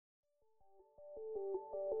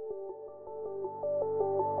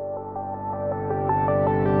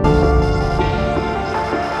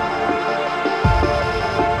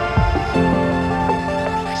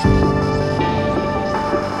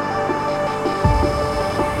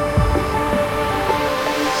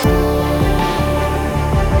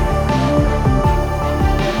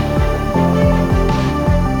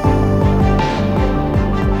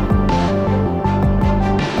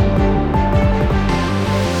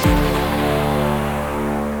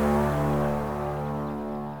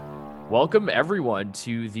Welcome, everyone,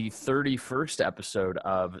 to the 31st episode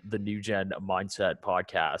of the New Gen Mindset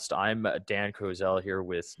Podcast. I'm Dan Kozel here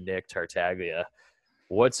with Nick Tartaglia.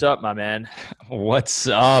 What's up, my man? What's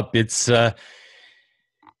up? It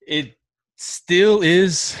still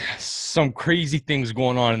is some crazy things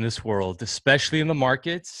going on in this world, especially in the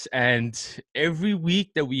markets. And every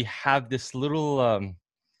week that we have this little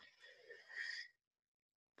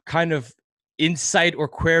kind of insight or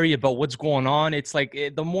query about what's going on, it's like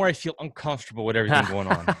the more I feel uncomfortable with everything going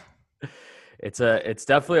on. It's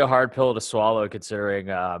definitely a hard pill to swallow, considering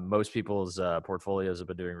most people's portfolios have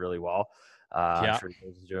been doing really well. I'm Yeah. sure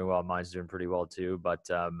yours is doing well. Mine's doing pretty well too. But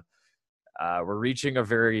we're reaching a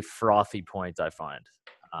very frothy point, I find.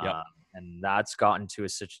 Yep. And that's gotten to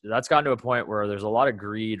a point where there's a lot of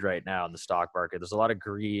greed right now in the stock market. There's a lot of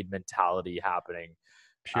greed mentality happening.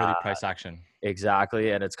 Purely price action.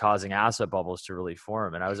 Exactly, and it's causing asset bubbles to really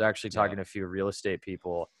form. And I was actually talking to a few real estate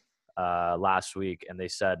people last week, and they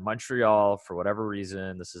said Montreal, for whatever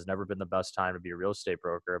reason, this has never been the best time to be a real estate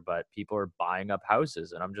broker, but people are buying up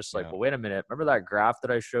houses. And I'm just like, well, wait a minute. Remember that graph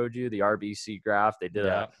that I showed you, the RBC graph? They did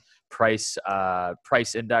a price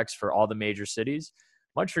index for all the major cities.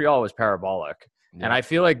 Montreal was parabolic. And I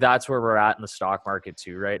feel like that's where we're at in the stock market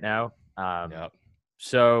too right now.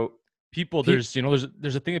 So there's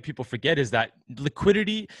a thing that people forget is that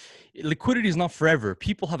liquidity is not forever.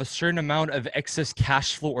 People have a certain amount of excess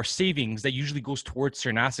cash flow or savings that usually goes towards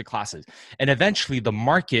certain asset classes, and eventually the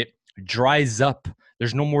market dries up.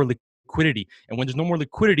 There's no more liquidity, and when there's no more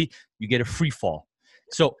liquidity, you get a free fall.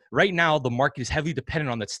 So right now the market is heavily dependent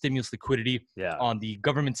on that stimulus liquidity, on the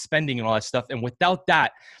government spending and all that stuff, and without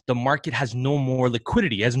that the market has no more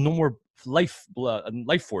liquidity, has no more life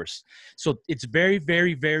force. So it's very,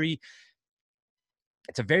 very, very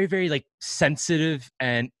like sensitive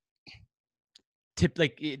and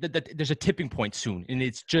there's a tipping point soon, and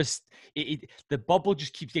it's just the bubble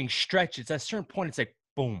just keeps getting stretched. It's at a certain point, it's like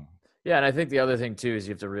boom. Yeah, and I think the other thing too is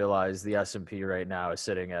you have to realize the S&P right now is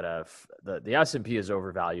sitting at the S&P is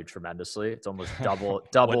overvalued tremendously. It's almost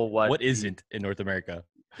double what isn't in North America.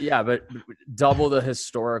 Yeah, but double the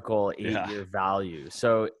historical 8-year value.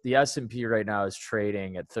 So the S&P right now is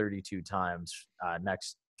trading at 32 times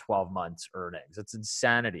next 12 months earnings. It's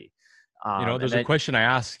insanity. There's a question I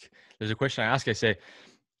ask. I say,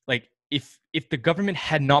 like, if the government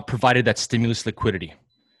had not provided that stimulus liquidity,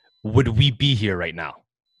 would we be here right now?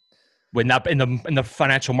 Would not in the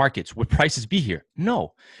financial markets, would prices be here?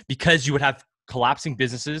 No, because you would have collapsing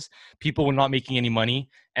businesses, people were not making any money,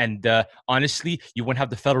 and honestly, you wouldn't have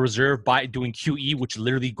the Federal Reserve doing QE, which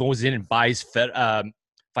literally goes in and buys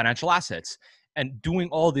financial assets. And doing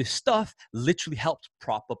all this stuff literally helps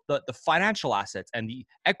prop up the financial assets and the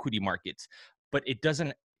equity markets, but it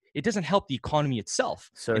doesn't help the economy itself.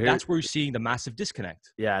 So that's where you're seeing the massive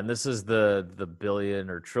disconnect. Yeah, and this is the billion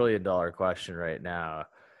or $1 trillion question right now.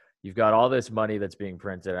 You've got all this money that's being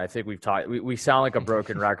printed. I think we sound like a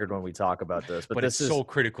broken record when we talk about this, but this is so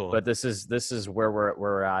critical. But this is where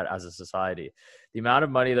we're at as a society. The amount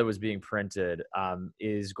of money that was being printed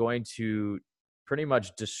is going to pretty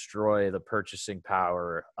much destroy the purchasing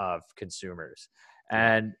power of consumers.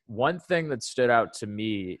 And one thing that stood out to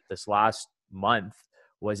me this last month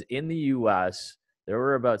was in the US, there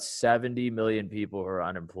were about 70 million people who are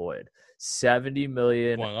unemployed. 70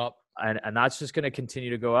 million. Going up. And that's just going to continue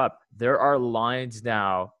to go up. There are lines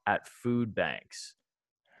now at food banks.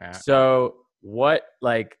 So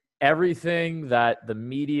everything that the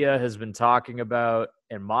media has been talking about,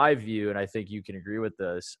 in my view, and I think you can agree with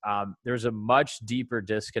this, there's a much deeper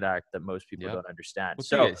disconnect that most people don't understand. Well,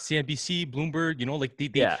 so CNBC, Bloomberg,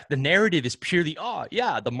 the narrative is purely,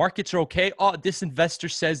 the markets are okay. This investor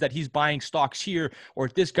says that he's buying stocks here, or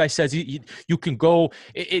this guy says you can go.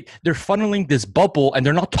 They're funneling this bubble, and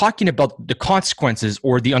they're not talking about the consequences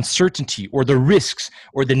or the uncertainty or the risks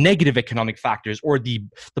or the negative economic factors or the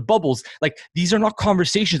bubbles. Like, these are not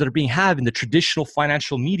conversations that are being had in the traditional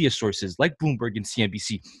financial media sources like Bloomberg and CNBC.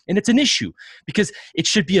 And it's an issue because it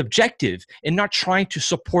should be objective and not trying to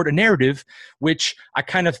support a narrative, which I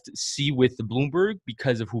kind of see with the Bloomberg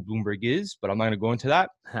because of who Bloomberg is, but I'm not going to go into that.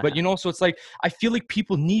 But, so it's like, I feel like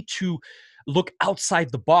people need to look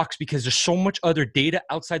outside the box because there's so much other data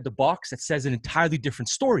outside the box that says an entirely different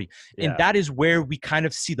story. And that is where we kind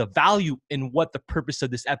of see the value in what the purpose of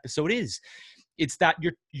this episode is. It's that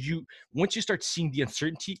once you start seeing the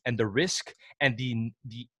uncertainty and the risk and the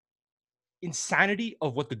insanity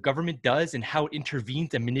of what the government does and how it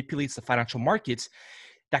intervenes and manipulates the financial markets,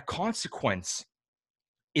 that consequence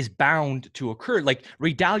is bound to occur. Like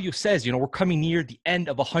Ray Dalio says, we're coming near the end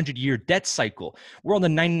of a 100-year debt cycle. We're on the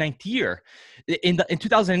 99th year. In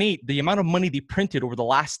 2008, the amount of money they printed over the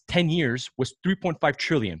last 10 years was 3.5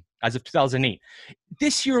 trillion as of 2008.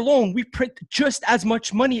 This year alone, we print just as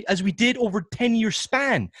much money as we did over 10-year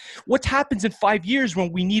span. What happens in 5 years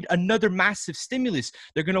when we need another massive stimulus?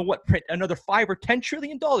 They're going to print another $5 or $10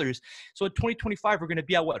 trillion. So in 2025, we're going to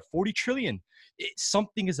be at 40 trillion.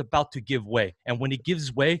 Something is about to give way, and when it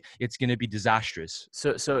gives way, it's going to be disastrous.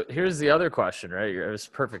 So here's the other question, right? It's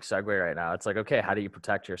a perfect segue right now. It's like, okay, how do you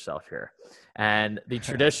protect yourself here? And the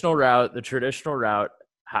traditional route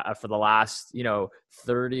for the last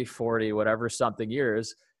 30, 40, whatever something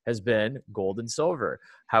years has been gold and silver.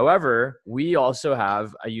 However, we also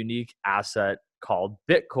have a unique asset called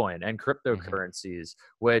Bitcoin and cryptocurrencies,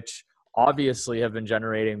 which obviously have been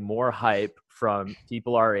generating more hype from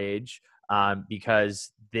people our age,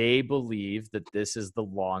 because they believe that this is the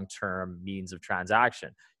long-term means of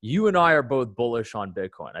transaction. You and I are both bullish on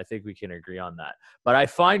Bitcoin. I think we can agree on that. But I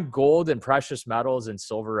find gold and precious metals and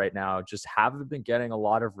silver right now just haven't been getting a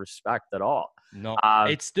lot of respect at all. No,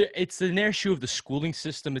 it's an issue of the schooling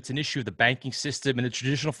system. It's an issue of the banking system and the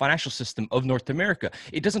traditional financial system of North America.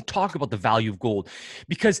 It doesn't talk about the value of gold,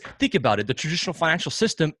 because think about it. The traditional financial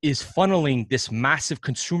system is funneling this massive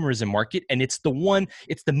consumerism market, and it's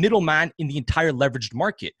the middleman in the entire leveraged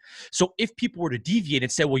market. So if people were to deviate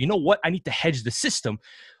and say, well, you know what, I need to hedge the system.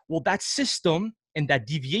 Well, that system and that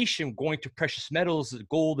deviation going to precious metals,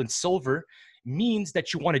 gold and silver, means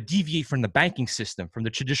that you want to deviate from the banking system, from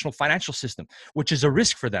the traditional financial system, which is a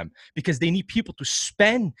risk for them, because they need people to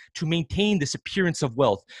spend to maintain this appearance of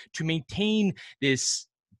wealth, to maintain this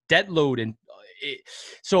debt load. And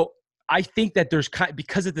so I think that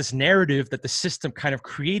because of this narrative that the system kind of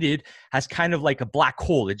created, has kind of like a black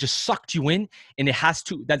hole. It just sucked you in, and it has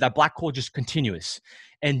to, that black hole just continuous.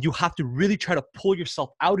 And you have to really try to pull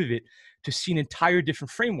yourself out of it to see an entire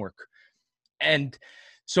different framework. And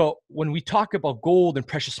so when we talk about gold and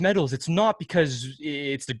precious metals, it's not because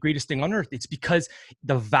it's the greatest thing on earth. It's because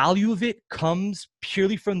the value of it comes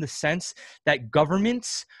purely from the sense that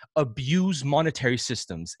governments abuse monetary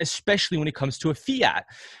systems, especially when it comes to a fiat.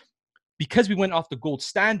 Because we went off the gold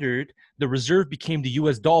standard, the reserve became the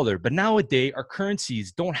US dollar. But nowadays, our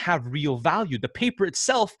currencies don't have real value. The paper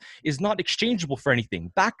itself is not exchangeable for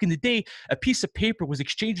anything. Back in the day, a piece of paper was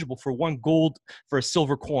exchangeable for one gold, for a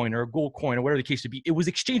silver coin or a gold coin or whatever the case may be. It was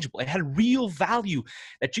exchangeable. It had real value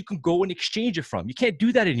that you can go and exchange it from. You can't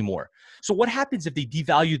do that anymore. So what happens if they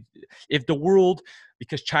devalue, if the world,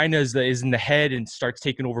 because China is in the head and starts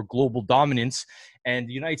taking over global dominance, and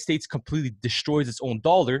the United States completely destroys its own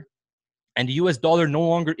dollar, and the US dollar no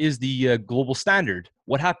longer is the global standard?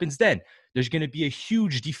 What happens then? There's going to be a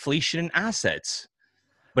huge deflation in assets.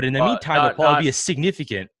 But in the meantime, there'll probably be a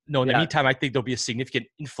significant, meantime, I think there'll be a significant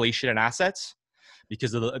inflation in assets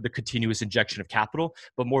because of the continuous injection of capital,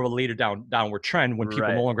 but more of a later downward trend when people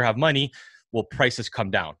no longer have money, will prices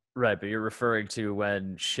come down. Right, but you're referring to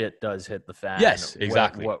when shit does hit the fan. Yes,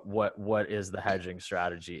 exactly. What is the hedging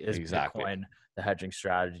strategy? Is Bitcoin the hedging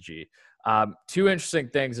strategy? Two interesting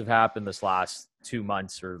things have happened this last 2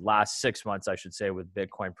 months, or last 6 months, I should say, with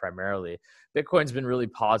Bitcoin primarily. Bitcoin's been really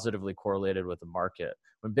positively correlated with the market.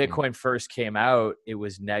 When Bitcoin first came out, it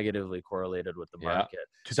was negatively correlated with the market.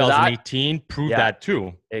 2018 proved that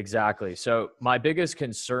too. Exactly. So my biggest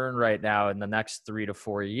concern right now in the next 3 to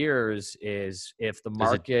 4 years is if the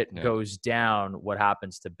market goes down, what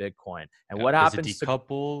happens to Bitcoin? And what happens to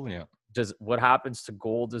decouple? What happens to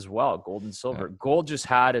gold as well, gold and silver? Gold just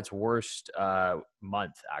had its worst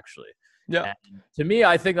month, actually. And to me,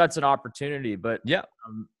 I think that's an opportunity. But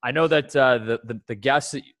I know that the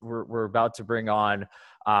guests that we're about to bring on,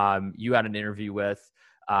 you had an interview with.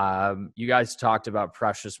 You guys talked about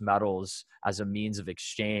precious metals as a means of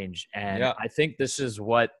exchange. And I think this is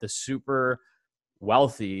what the super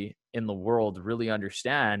wealthy in the world really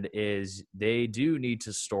understand, is they do need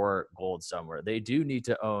to store gold somewhere. They do need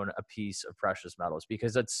to own a piece of precious metals,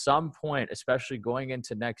 because at some point, especially going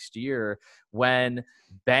into next year, when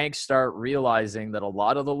banks start realizing that a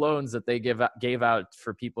lot of the loans that they gave out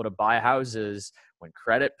for people to buy houses, when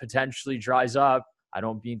credit potentially dries up, I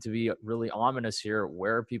don't mean to be really ominous here,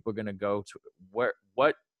 where are people going to go to?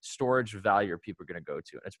 What storage value are people going to go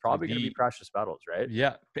to? And it's probably going to be precious metals, right?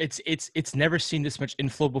 Yeah, it's never seen this much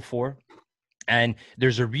inflow before, and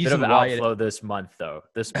there's a reason bit of why outflow this month, though.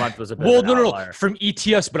 This month was a bit of an outlier. From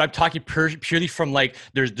ETFs, but I'm talking purely from like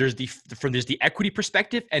there's the equity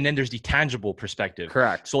perspective, and then there's the tangible perspective.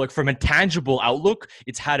 Correct. So like from a tangible outlook,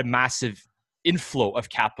 it's had a massive inflow of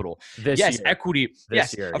capital. This yes, year. equity. This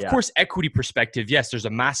yes, year, of course, equity perspective. Yes, there's a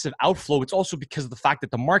massive outflow. It's also because of the fact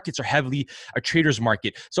that the markets are heavily a trader's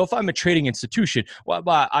market. So if I'm a trading institution, well,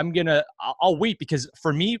 I'll wait, because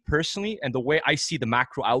for me personally, and the way I see the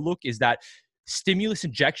macro outlook is that stimulus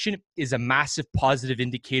injection is a massive positive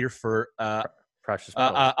indicator for precious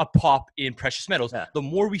metals. A pop in precious metals. Yeah. The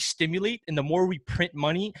more we stimulate and the more we print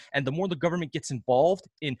money and the more the government gets involved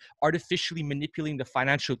in artificially manipulating the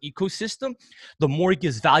financial ecosystem, the more it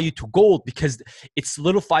gives value to gold, because it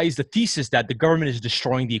solidifies the thesis that the government is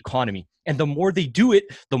destroying the economy. And the more they do it,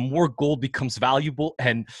 the more gold becomes valuable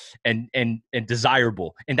and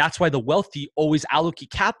desirable. And that's why the wealthy always allocate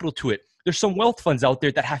capital to it. There's some wealth funds out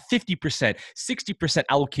there that have 50%, 60%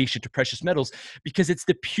 allocation to precious metals, because it's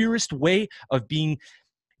the purest way of being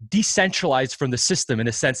decentralized from the system, in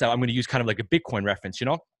a sense that I'm going to use kind of like a Bitcoin reference, you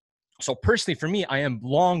know? So personally, for me, I am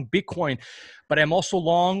long Bitcoin, but I'm also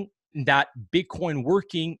long that Bitcoin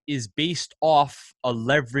working is based off a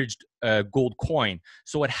leveraged gold coin.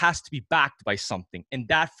 So it has to be backed by something. And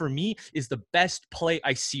that for me is the best play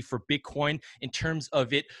I see for Bitcoin in terms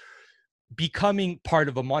of it becoming part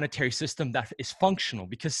of a monetary system that is functional,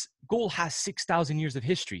 because gold has 6,000 years of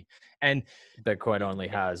history and Bitcoin only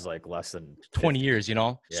has like less than 20 years, you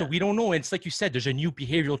know? Yeah. So we don't know. It's like you said, there's a new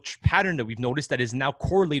behavioral pattern that we've noticed that is now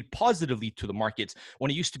correlated positively to the markets when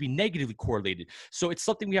it used to be negatively correlated. So it's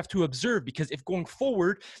something we have to observe, because if going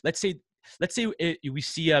forward, let's say we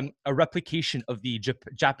see a replication of the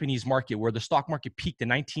Japanese market where the stock market peaked in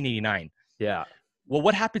 1989. Yeah. Well,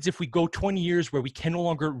 what happens if we go 20 years where we can no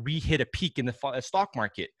longer re-hit a peak in the stock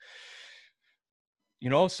market? You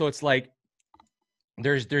know, so it's like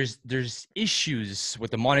there's issues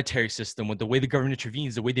with the monetary system, with the way the government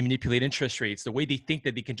intervenes, the way they manipulate interest rates, the way they think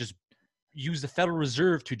that they can just use the Federal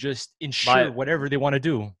Reserve to just ensure whatever they want to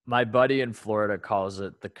do. My buddy in Florida calls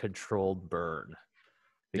it the controlled burn,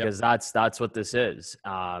 because that's what this is.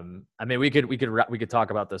 I mean, we could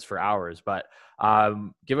talk about this for hours, but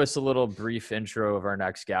give us a little brief intro of our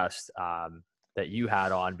next guest that you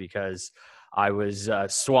had on, because I was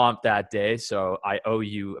swamped that day, so I owe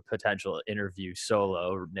you a potential interview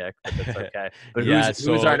solo, Nick. But that's okay. But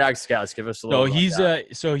who's our next guest? Give us a little.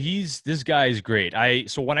 This guy is great.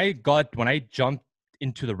 When I jumped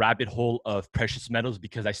into the rabbit hole of precious metals,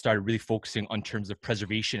 because I started really focusing on terms of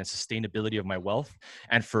preservation and sustainability of my wealth,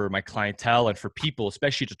 and for my clientele and for people,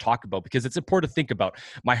 especially to talk about, because it's important to think about.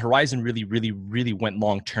 My horizon really, really, really went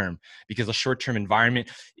long term, because a short term environment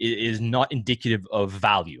is not indicative of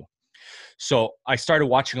value. So I started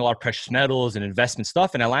watching a lot of precious metals and investment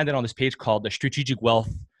stuff, and I landed on this page called the Strategic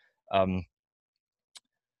Wealth,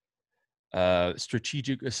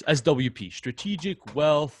 SWP, Strategic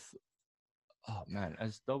Wealth. Oh man,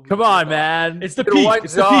 SWP. Come on, man! It's the peak.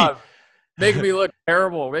 It's the peak. Making me look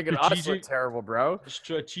terrible. Making us look terrible, bro.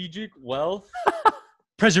 Strategic Wealth.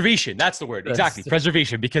 Preservation, that's the word. Exactly.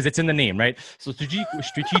 Preservation, because it's in the name, right? So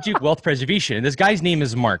strategic wealth preservation. And this guy's name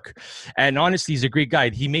is Mark. And honestly, he's a great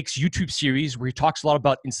guy. He makes YouTube series where he talks a lot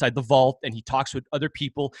about inside the vault, and he talks with other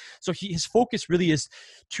people. So his focus really is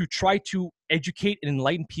to try to educate and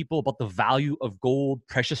enlighten people about the value of gold,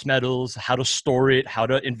 precious metals, how to store it, how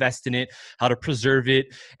to invest in it, how to preserve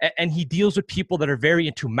it. And he deals with people that are very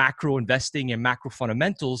into macro investing and macro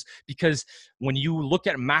fundamentals, because when you look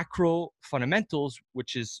at macro fundamentals,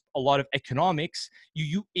 which is a lot of economics,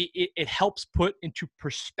 it helps put into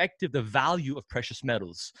perspective the value of precious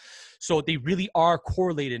metals. So they really are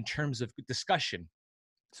correlated in terms of discussion.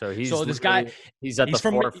 So he's at the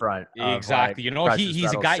forefront. Exactly. You know,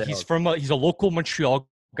 he's a guy. Sales. He's a local Montreal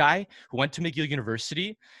guy who went to McGill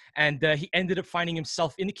University, and he ended up finding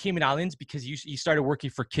himself in the Cayman Islands because he started working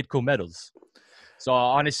for Kitco Metals. So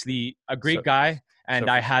honestly, a great guy. And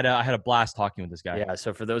I had a blast talking with this guy. Yeah.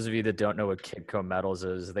 So for those of you that don't know what Kitco Metals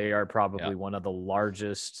is, they are probably one of the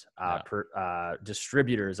largest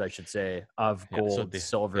distributors, I should say, of gold,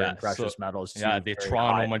 silver, and precious metals. Yeah, they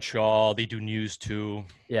Toronto, Montreal. They do news too.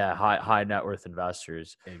 Yeah, high net worth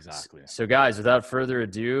investors. Exactly. So guys, without further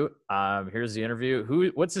ado, here's the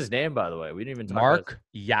interview. What's his name, by the way? We didn't even talk Mark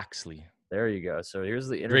Yaxley. There you go. So here's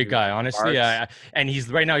the interview. Great guy, honestly. And he's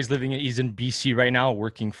in BC right now,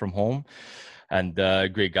 working from home. And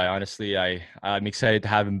great guy, honestly. I'm excited to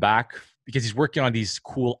have him back because he's working on these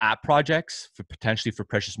cool app projects potentially for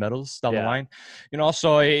precious metals down the line. You know,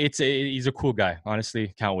 so he's a cool guy.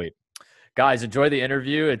 Honestly, can't wait. Guys, enjoy the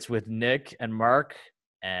interview. It's with Nick and Mark,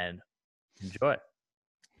 and enjoy.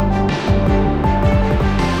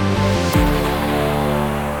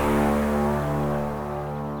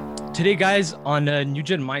 today, guys, on New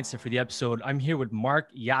Gen Mindset for the episode, I'm here with Mark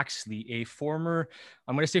Yaxley, a former,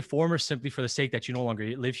 I'm going to say former simply for the sake that you no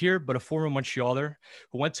longer live here, but a former Montrealer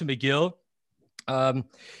who went to McGill.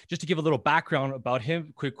 Just to give a little background about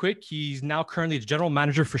him, quick, he's now currently the general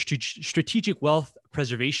manager for Strategic Wealth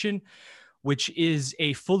Preservation, which is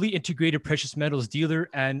a fully integrated precious metals dealer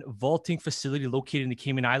and vaulting facility located in the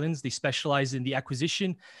Cayman Islands. They specialize in the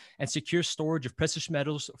acquisition and secure storage of precious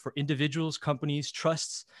metals for individuals, companies,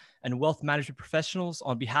 trusts, and wealth management professionals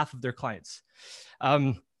on behalf of their clients.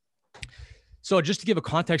 So just to give a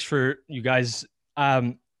context for you guys,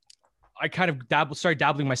 I kind of started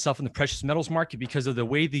dabbling myself in the precious metals market because of the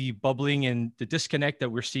way the bubbling and the disconnect that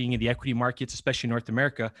we're seeing in the equity markets, especially North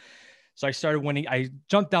America. So I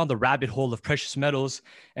jumped down the rabbit hole of precious metals.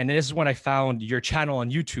 And this is when I found your channel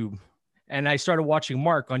on YouTube. And I started watching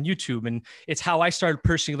Mark on YouTube. And it's how I started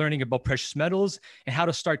personally learning about precious metals and how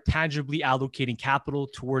to start tangibly allocating capital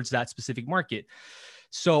towards that specific market.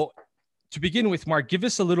 So to begin with, Mark, give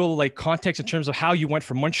us a little context in terms of how you went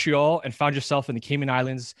from Montreal and found yourself in the Cayman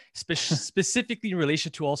Islands, specifically in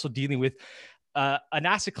relation to also dealing with an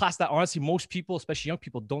asset class that honestly most people, especially young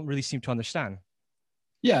people, don't really seem to understand.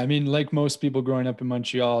 Yeah, I mean, like most people growing up in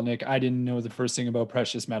Montreal, Nick, I didn't know the first thing about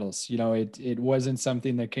precious metals. It wasn't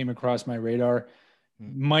something that came across my radar.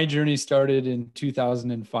 My journey started in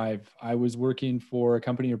 2005. I was working for a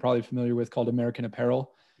company you're probably familiar with called American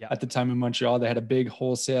Apparel. Yeah. At the time in Montreal, they had a big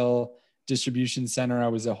wholesale distribution center. I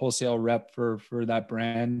was a wholesale rep for that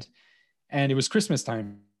brand, and it was Christmas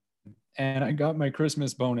time. And I got my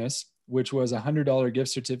Christmas bonus, which was $100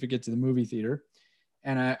 gift certificate to the movie theater.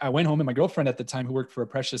 And I went home, and my girlfriend at the time, who worked for a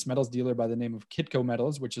precious metals dealer by the name of Kitco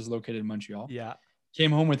Metals, which is located in Montreal, came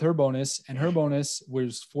home with her bonus, and her bonus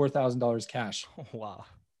was $4,000 cash. Oh, wow.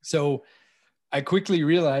 So I quickly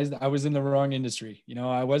realized I was in the wrong industry.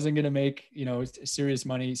 I wasn't going to make, serious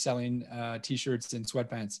money selling T-shirts and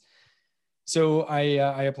sweatpants. So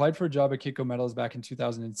I applied for a job at Kitco Metals back in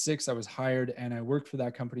 2006. I was hired, and I worked for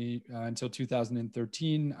that company until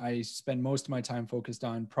 2013. I spent most of my time focused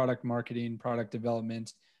on product marketing, product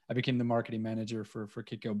development. I became the marketing manager for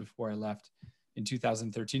Kitco before I left in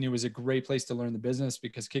 2013. It was a great place to learn the business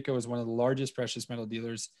because Kitco is one of the largest precious metal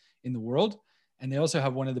dealers in the world. And they also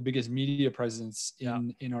have one of the biggest media presence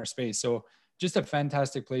in our space. So just a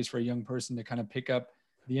fantastic place for a young person to kind of pick up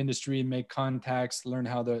the industry, make contacts, learn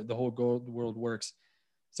how the whole gold world works.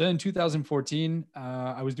 So in 2014,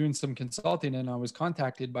 I was doing some consulting, and I was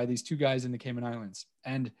contacted by these two guys in the Cayman Islands.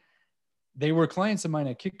 And they were clients of mine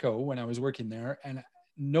at Kitco when I was working there. And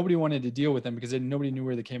nobody wanted to deal with them because nobody knew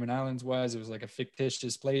where the Cayman Islands was. It was like a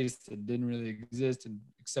fictitious place that didn't really exist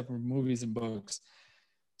except for movies and books.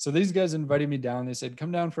 So these guys invited me down. They said,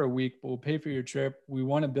 come down for a week, but we'll pay for your trip. We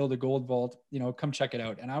want to build a gold vault, come check it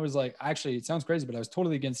out. And I was like, actually, it sounds crazy, but I was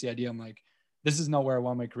totally against the idea. I'm like, this is not where I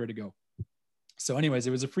want my career to go. So anyways, it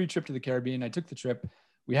was a free trip to the Caribbean. I took the trip.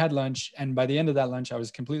 We had lunch. And by the end of that lunch, I was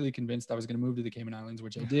completely convinced I was going to move to the Cayman Islands,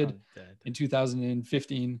 which I did. In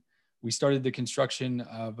 2015. We started the construction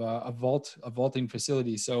of a vaulting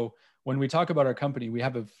facility. So when we talk about our company, we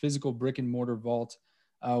have a physical brick and mortar vault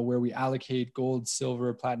where we allocate gold,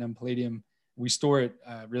 silver, platinum, palladium. We store it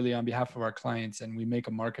really on behalf of our clients, and we make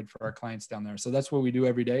a market for our clients down there. So that's what we do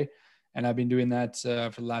every day. And I've been doing that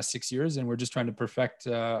for the last 6 years, and we're just trying to perfect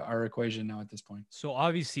our equation now at this point. So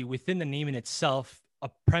obviously within the name in itself, a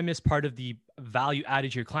premise part of the value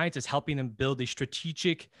added to your clients is helping them build a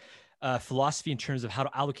strategic philosophy in terms of how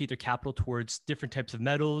to allocate their capital towards different types of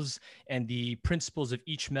metals and the principles of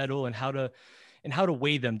each metal and how to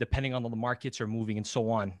weigh them depending on how the markets are moving and so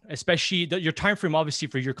on. Especially your time frame, obviously,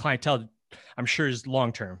 for your clientele, I'm sure is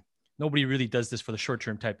long term. Nobody really does this for the short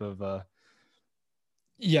term type of.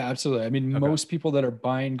 Yeah, absolutely. I mean, most people that are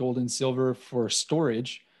buying gold and silver for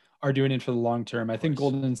storage are doing it for the long term. I think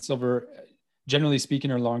gold and silver, generally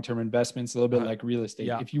speaking, are long term investments, a little bit like real estate.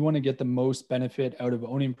 If you want to get the most benefit out of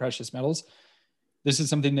owning precious metals, this is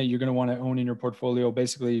something that you're going to want to own in your portfolio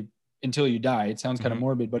basically until you die. It sounds kind of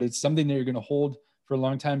morbid, but it's something that you're going to hold for a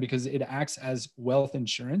long time because it acts as wealth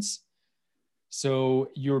insurance. So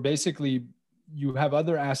you have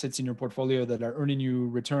other assets in your portfolio that are earning you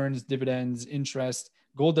returns, dividends, interest.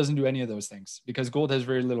 Gold doesn't do any of those things because gold has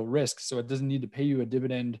very little risk. So it doesn't need to pay you a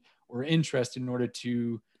dividend or interest in order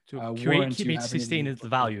to sustain its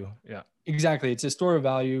value. Yeah, exactly. It's a store of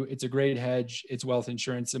value. It's a great hedge. It's wealth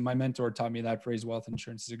insurance. And my mentor taught me that phrase, wealth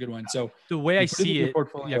insurance is a good one. So the way I see it, go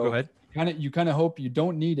ahead. You kind of hope you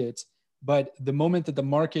don't need it, but the moment that the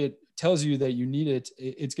market tells you that you need it,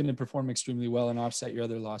 it's going to perform extremely well and offset your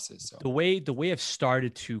other losses. So the way I've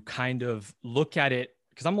started to kind of look at it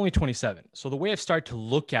because I'm only 27. So the way I've started to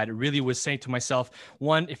look at it really was saying to myself,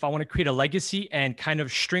 one, if I want to create a legacy and kind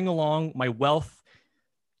of string along my wealth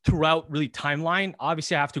throughout really timeline,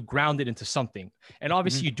 obviously I have to ground it into something. And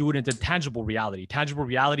obviously you do it into tangible reality. Tangible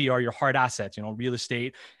reality are your hard assets, you know, real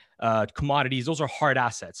estate, commodities, those are hard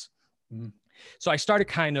assets. So I started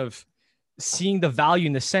kind of seeing the value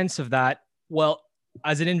in the sense of that, well,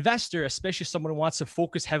 as an investor, especially someone who wants to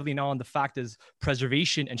focus heavily now on the fact is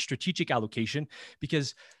preservation and strategic allocation,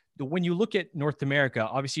 because when you look at North America,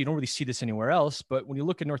 obviously you don't really see this anywhere else, but when you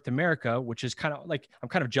look at North America, which is kind of like, I'm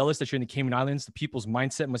kind of jealous that you're in the Cayman Islands, the people's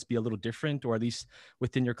mindset must be a little different, or at least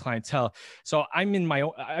within your clientele. So I'm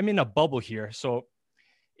in a bubble here. So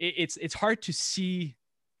it's hard to see.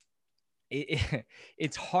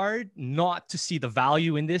 It's hard not to see the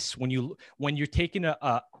value in this when you're taking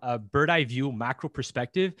a bird eye view, macro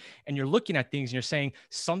perspective, and you're looking at things and you're saying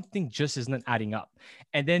something just isn't adding up.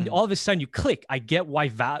 And then all of a sudden you click. I get why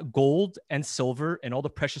gold and silver and all the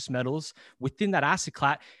precious metals within that asset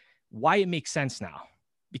class, why it makes sense now,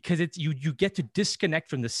 because it's you get to disconnect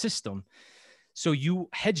from the system. So you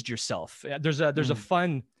hedged yourself. There's a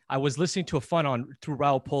fun. I was listening to a fund through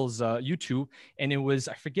Raoul Paul's YouTube, and it was,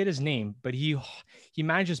 I forget his name, but he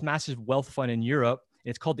manages massive wealth fund in Europe.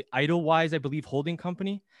 It's called the Idlewise, I believe, holding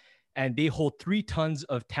company. And they hold 3 tons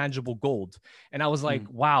of tangible gold. And I was like,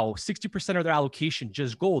 wow, 60% of their allocation,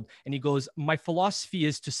 just gold. And he goes, my philosophy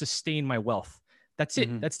is to sustain my wealth. That's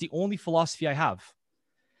it. That's the only philosophy I have.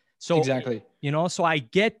 So, exactly. You know, so I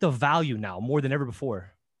get the value now more than ever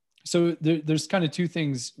before. So there's kind of two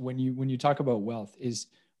things when you talk about wealth is,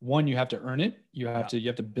 one, you have to earn it. You have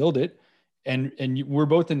to build it. And we're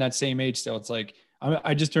both in that same age still. It's like,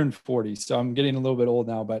 I just turned 40, so I'm getting a little bit old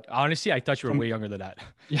now, but honestly, I thought you were way younger than that.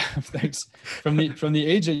 Yeah. Thanks. From the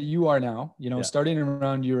age that you are now, you know, starting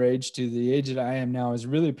around your age to the age that I am now has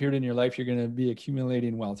really appeared in your life. You're going to be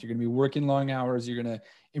accumulating wealth. You're going to be working long hours. You're going to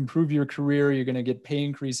improve your career. You're going to get pay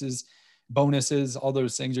increases, bonuses, all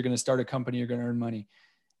those things. You're going to start a company. You're going to earn money.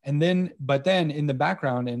 But then in the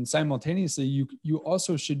background and simultaneously, you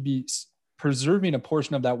also should be preserving a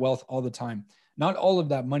portion of that wealth all the time. Not all of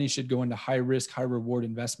that money should go into high risk, high reward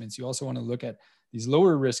investments. You also want to look at these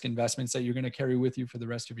lower risk investments that you're going to carry with you for the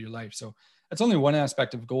rest of your life. So that's only one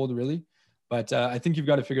aspect of gold, really. But I think you've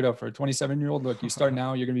got to figure it out for a 27-year-old. Look, you start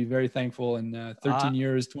now, you're going to be very thankful in 13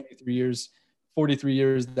 years, 23 years, 43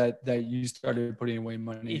 years that you started putting away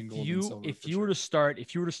money in gold and silver. If you were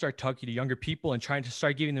to start talking to younger people and trying to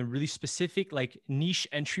start giving them really specific, like niche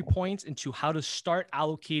entry points into how to start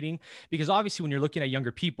allocating, because obviously when you're looking at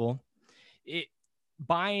younger people,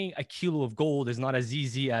 buying a kilo of gold is not as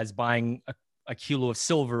easy as buying a kilo of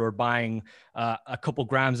silver or buying a couple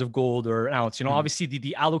grams of gold or an ounce. You know, obviously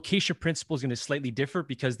the allocation principle is going to slightly differ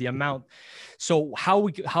because the amount. So how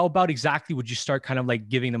about exactly would you start kind of like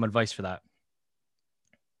giving them advice for that?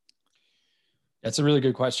 That's a really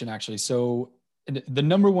good question, actually. So the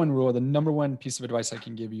number one rule, the number one piece of advice I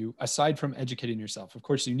can give you, aside from educating yourself, of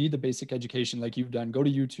course, you need the basic education like you've done. Go to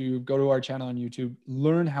YouTube, go to our channel on YouTube,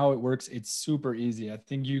 learn how it works. It's super easy. I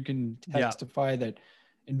think you can testify that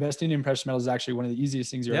investing in precious metals is actually one of the easiest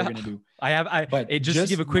things you're ever going to do. Just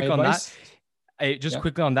give a quick on that.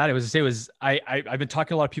 Quickly on that, I've been talking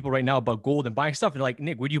to a lot of people right now about gold and buying stuff. And like,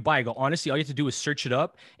 Nick, where do you buy? I go, honestly, all you have to do is search it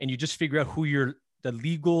up and you just figure out who the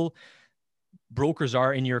legal brokers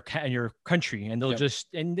are in your country, and they'll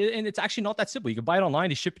and it's actually not that simple. You can buy it online,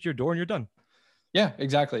 they ship it to your door, and you're done. Yeah,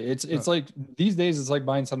 exactly. It's like these days it's like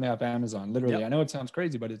buying something off Amazon. Literally, I know it sounds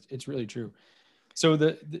crazy, but it's really true.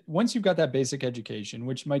 So once you've got that basic education,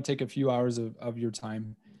 which might take a few hours of your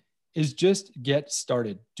time, is just get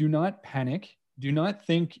started. Do not panic. Do not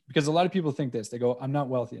think, because a lot of people think this. They go, I'm not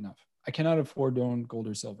wealthy enough. I cannot afford to own gold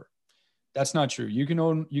or silver. That's not true. You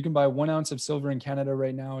can buy 1 ounce of silver in Canada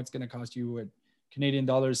right now. It's going to cost you Canadian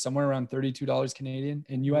dollars, somewhere around $32 Canadian.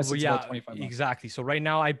 In US, it's about 25 bucks. Exactly. So right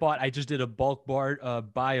now I just did a bulk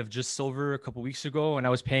buy of just silver a couple of weeks ago, and I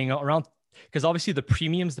was paying around, because obviously the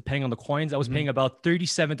premiums, depending on the coins, I was paying about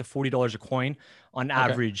 $37 to $40 a coin on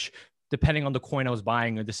average, depending on the coin I was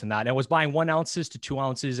buying or this and that. And I was buying 1 ounces to 2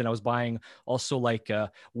 ounces, and I was buying also like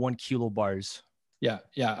 1 kilo bars. Yeah.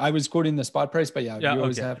 I was quoting the spot price, but you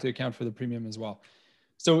always have to account for the premium as well.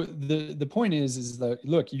 So the point is that,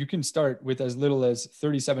 look, you can start with as little as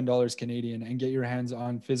 $37 Canadian and get your hands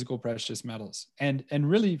on physical precious metals. And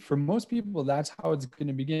really for most people, that's how it's going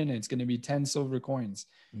to begin. It's going to be 10 silver coins,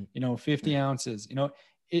 50 ounces,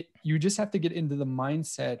 you just have to get into the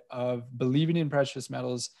mindset of believing in precious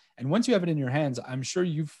metals. And once you have it in your hands, I'm sure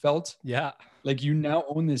you've felt like you now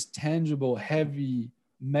own this tangible, heavy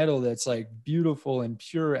metal that's like beautiful and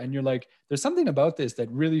pure. And you're like, there's something about this that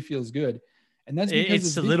really feels good. And that's because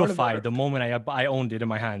it's solidified the moment I owned it in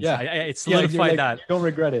my hands. Yeah. It solidified that. You don't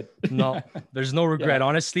regret it. No, there's no regret.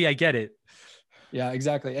 Honestly, I get it. Yeah,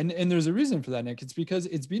 exactly. And there's a reason for that, Nick. It's because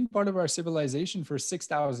it's been part of our civilization for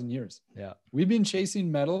 6,000 years. Yeah. We've been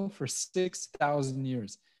chasing metal for 6,000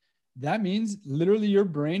 years. That means literally your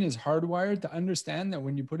brain is hardwired to understand that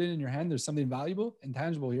when you put it in your hand, there's something valuable and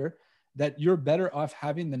tangible here that you're better off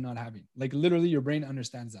having than not having. Like literally your brain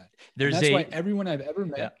understands that. That's why everyone I've ever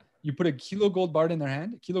met, you put a kilo gold bar in their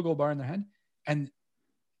hand, and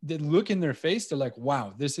they look in their face, they're like,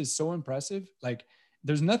 wow, this is so impressive. Like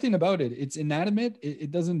there's nothing about it. It's inanimate.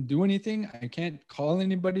 It doesn't do anything. I can't call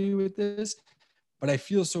anybody with this, but I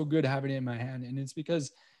feel so good having it in my hand. And it's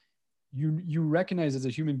because you recognize as a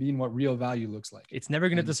human being what real value looks like. It's never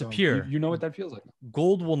going to disappear. So you know what that feels like.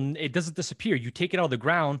 Gold it doesn't disappear. You take it out of the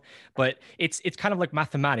ground, but it's kind of like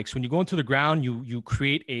mathematics. When you go into the ground, you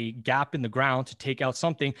create a gap in the ground to take out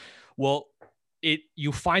something. Well,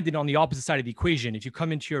 you find it on the opposite side of the equation. If you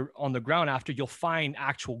come on the ground after, you'll find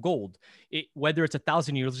actual gold. Whether it's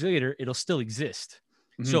 1,000 years later, it'll still exist.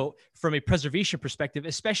 Mm-hmm. So from a preservation perspective,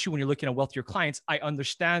 especially when you're looking at wealthier clients, I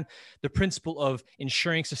understand the principle of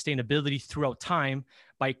ensuring sustainability throughout time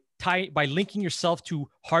by linking yourself to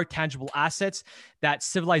hard, tangible assets. That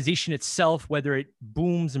civilization itself, whether it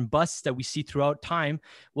booms and busts that we see throughout time,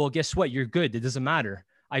 well, guess what? You're good. It doesn't matter.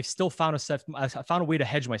 I found a way to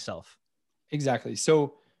hedge myself. Exactly.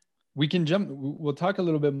 So we'll talk a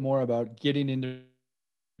little bit more about getting into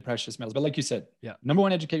precious metals, but like you said, number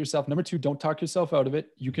one, educate yourself. Number two, don't talk yourself out of it.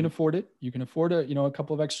 You can afford it. You can afford a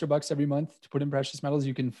couple of extra bucks every month to put in precious metals.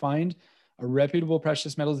 You can find a reputable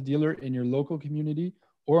precious metals dealer in your local community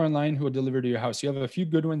or online who will deliver to your house. You have a few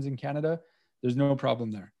good ones in Canada. There's no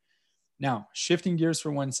problem there. Now, shifting gears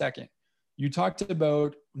for 1 second. You talked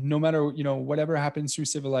about no matter, whatever happens through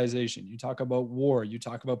civilization, you talk about war, you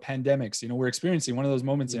talk about pandemics, we're experiencing one of those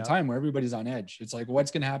moments in time where everybody's on edge. It's like, what's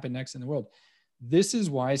going to happen next in the world? This is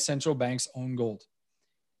why central banks own gold.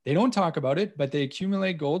 They don't talk about it, but they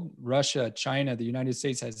accumulate gold. Russia, China, the United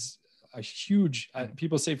States has a huge,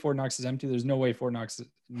 people say Fort Knox is empty. There's no way Fort Knox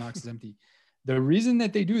is empty. The reason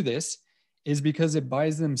that they do this is because it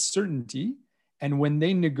buys them certainty. And when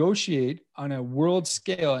they negotiate on a world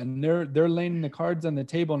scale and they're laying the cards on the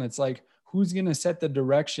table and it's like, who's going to set the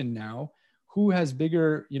direction now? Who has a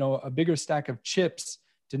bigger stack of chips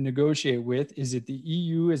to negotiate with? Is it the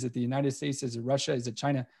EU? Is it the United States? Is it Russia? Is it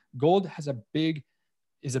China? Gold is a big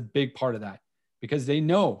part of that because they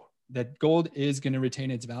know that gold is going to retain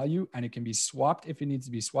its value and it can be swapped if it needs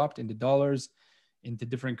to be swapped into dollars, into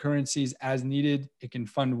different currencies as needed. It can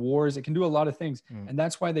fund wars. It can do a lot of things. And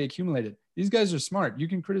that's why they accumulate it. These guys are smart. You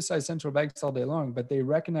can criticize central banks all day long, but they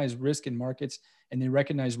recognize risk in markets and they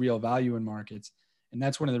recognize real value in markets. And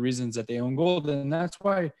that's one of the reasons that they own gold. And that's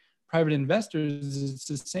why private investors, it's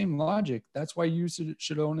the same logic. That's why you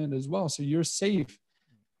should own it as well. So you're safe.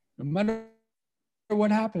 No matter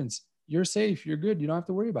what happens, you're safe. You're good. You don't have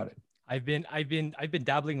to worry about it. I've been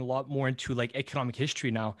dabbling a lot more into like economic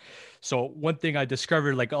history now. So one thing I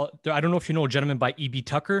discovered, like, I don't know if you know a gentleman by E.B.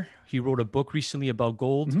 Tucker. He wrote a book recently about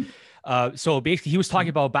gold. Mm-hmm. So basically he was talking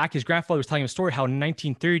about his grandfather was telling a story how in the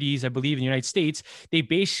 1930s, I believe in the United States, they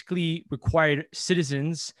basically required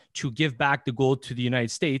citizens to give back the gold to the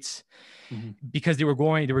United States because they were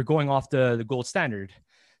going off the gold standard.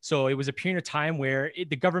 So it was a period of time where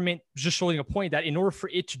the government was just showing a point that in order for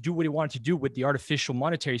it to do what it wanted to do with the artificial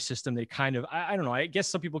monetary system, they kind of, I don't know, I guess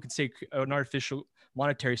some people could say an artificial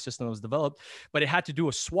monetary system was developed, but it had to do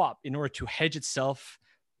a swap in order to hedge itself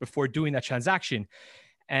before doing that transaction.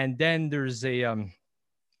 And then there's and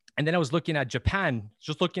then I was looking at Japan,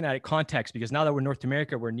 just looking at it context, because now that we're in North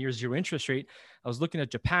America, we're near zero interest rate. I was looking at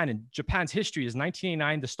Japan, and Japan's history is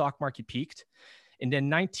 1989, the stock market peaked. And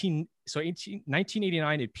then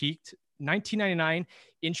 1989, it peaked. 1999,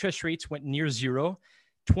 interest rates went near zero.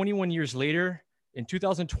 21 years later, in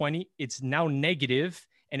 2020, it's now negative,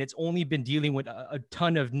 and it's only been dealing with a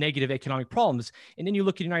ton of negative economic problems. And then you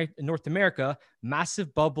look at North America,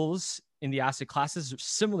 massive bubbles in the asset classes,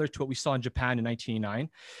 similar to what we saw in Japan in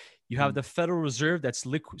 1989. You have the Federal Reserve that's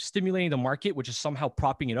stimulating the market, which is somehow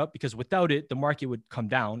propping it up, because without it, the market would come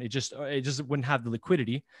down. It just wouldn't have the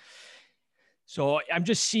liquidity. So I'm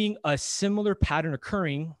just seeing a similar pattern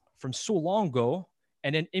occurring from so long ago,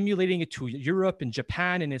 and then emulating it to Europe and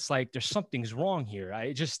Japan. And it's like, there's something's wrong here.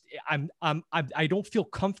 I don't feel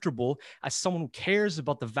comfortable as someone who cares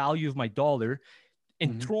about the value of my dollar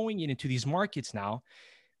and throwing it into these markets now,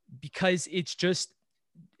 because it's just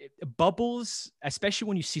bubbles, especially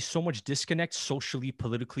when you see so much disconnect socially,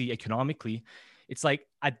 politically, economically. It's like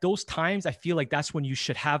at those times, I feel like that's when you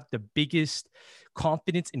should have the biggest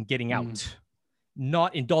confidence in getting out.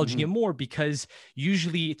 not indulging it more, because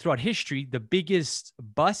usually throughout history, the biggest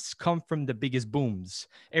busts come from the biggest booms.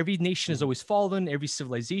 Every nation has always fallen, every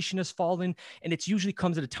civilization has fallen, and it usually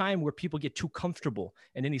comes at a time where people get too comfortable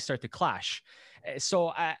and then they start to clash.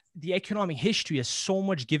 So the economic history has so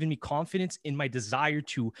much given me confidence in my desire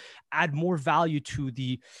to add more value to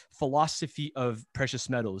the philosophy of precious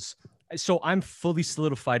metals. So I'm fully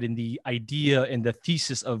solidified in the idea and the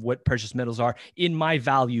thesis of what precious metals are in my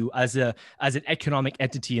value as an economic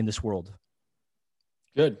entity in this world.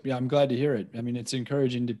 Good. Yeah, I'm glad to hear it. I mean, it's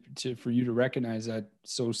encouraging for you to recognize that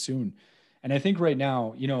so soon. And I think right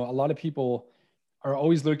now, you know, a lot of people are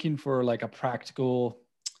always looking for like a practical,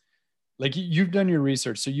 like you've done your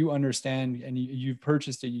research, so you understand and you've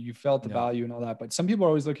purchased it, you felt the value and all that. But some people are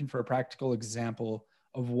always looking for a practical example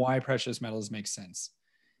of why precious metals make sense.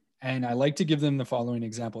 And I like to give them the following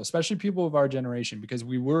example, especially people of our generation, because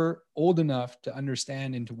we were old enough to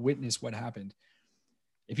understand and to witness what happened.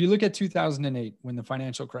 If you look at 2008, when the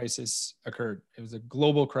financial crisis occurred, it was a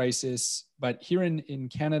global crisis. But here in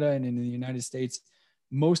Canada and in the United States,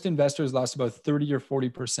 most investors lost about 30 or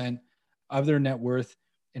 40% of their net worth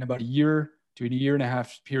in about a year to a year and a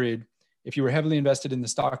half period. If you were heavily invested in the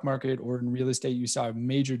stock market or in real estate, you saw a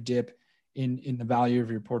major dip in the value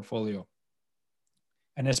of your portfolio.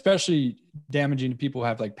 And especially damaging to people who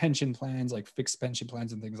have like pension plans, like fixed pension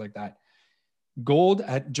plans and things like that. Gold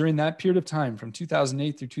during that period of time from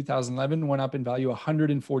 2008 through 2011 went up in value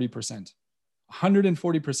 140%.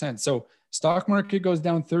 140%. So stock market goes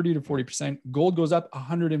down 30 to 40%. Gold goes up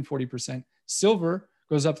 140%. Silver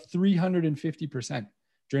goes up 350%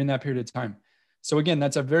 during that period of time. So again,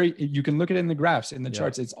 that's you can look at it in the graphs, in the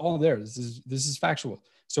charts. It's all there. This is factual.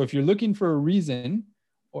 So if you're looking for a reason,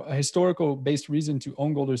 or a historical based reason to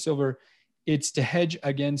own gold or silver, it's to hedge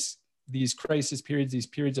against these crisis periods, these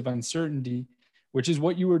periods of uncertainty, which is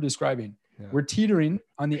what you were describing. Yeah. We're teetering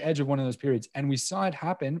on the edge of one of those periods. And we saw it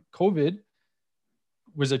happen. COVID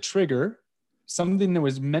was a trigger, something that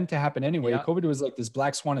was meant to happen anyway. Yeah. COVID was like this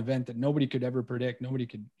black swan event that nobody could ever predict. Nobody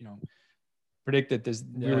could, predict that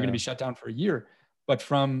we were going to be shut down for a year. But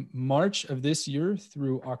from March of this year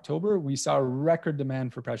through October, we saw a record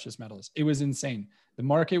demand for precious metals. It was insane. The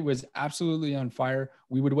market was absolutely on fire.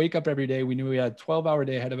 We would wake up every day. We knew we had a 12-hour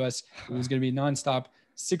day ahead of us. It was going to be nonstop,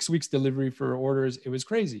 6 weeks delivery for orders. It was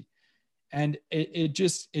crazy. And it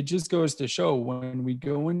just goes to show when we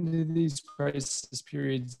go into these crisis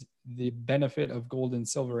periods, the benefit of gold and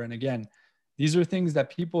silver. And again, these are things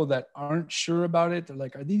that people that aren't sure about it, they're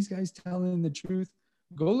like, are these guys telling the truth?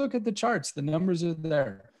 Go look at the charts. The numbers are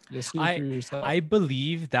there. You'll see it for yourself. I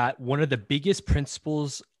believe that one of the biggest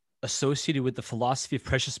principles associated with the philosophy of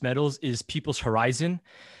precious metals is people's horizon.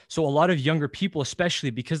 So a lot of younger people,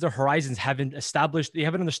 especially because their horizons haven't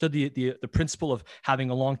understood the principle of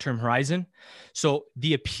having a long-term horizon. So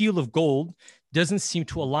the appeal of gold doesn't seem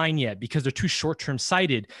to align yet because they're too short-term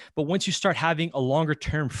sighted. But once you start having a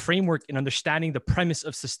longer-term framework and understanding the premise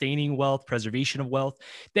of sustaining wealth, preservation of wealth,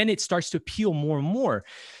 then it starts to appeal more and more.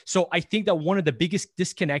 So I think that one of the biggest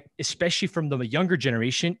disconnect, especially from the younger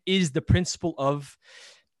generation, is the principle of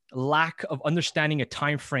lack of understanding a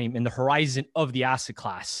time frame and the horizon of the asset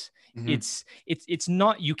class. Mm-hmm.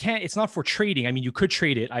 It's not for trading. I mean, you could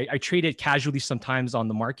trade it. I trade it casually sometimes on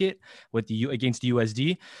the market with against the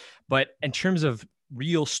USD, but in terms of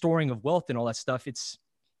real storing of wealth and all that stuff,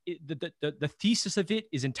 the thesis of it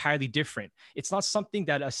is entirely different. It's not something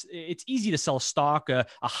that it's easy to sell stock, a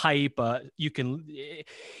hype. I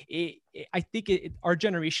think our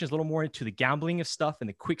generation is a little more into the gambling of stuff and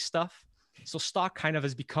the quick stuff. So stock kind of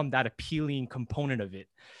has become that appealing component of it.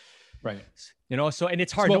 Right. So, and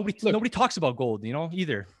it's hard. So, nobody talks about gold,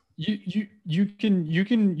 either. You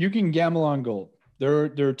can gamble on gold.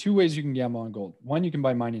 There are two ways you can gamble on gold. One, you can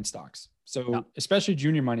buy mining stocks. So especially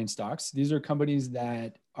junior mining stocks, these are companies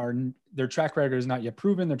that their track record is not yet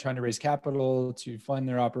proven. They're trying to raise capital to fund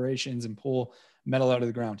their operations and pull metal out of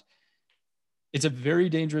the ground. It's a very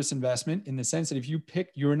dangerous investment in the sense that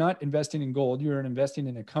you're not investing in gold, you're investing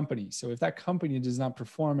in a company. So if that company does not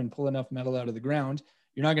perform and pull enough metal out of the ground,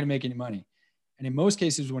 you're not going to make any money. And in most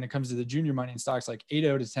cases, when it comes to the junior mining stocks, like 8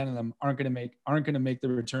 out of 10 of them aren't going to make the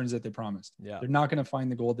returns that they promised. Yeah. They're not going to find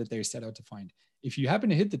the gold that they set out to find. If you happen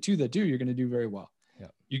to hit the two that do, you're going to do very well. Yeah.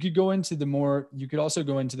 You could also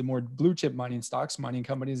go into the more blue chip mining stocks, mining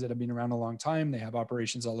companies that have been around a long time. They have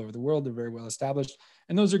operations all over the world. They're very well established.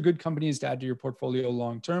 And those are good companies to add to your portfolio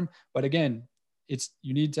long-term. But again,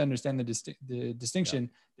 you need to understand the distinction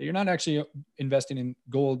that you're not actually investing in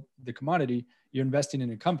gold, the commodity. You're investing in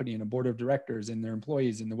a company, in a board of directors, in their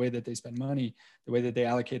employees, in the way that they spend money, the way that they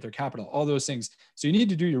allocate their capital, all those things. So you need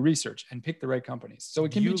to do your research and pick the right companies. So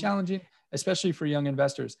it can be challenging, especially for young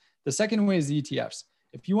investors. The second way is the ETFs.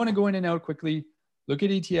 If you want to go in and out quickly, look at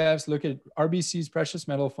ETFs, look at RBC's precious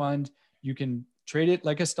metal fund. You can trade it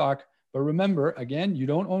like a stock, but remember, again, you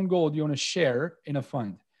don't own gold, you own a share in a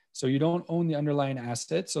fund. So you don't own the underlying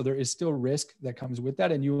asset. So there is still risk that comes with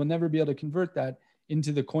that. And you will never be able to convert that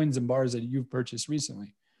into the coins and bars that you've purchased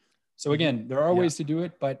recently. So again, there are ways to do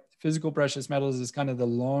it, but physical precious metals is kind of the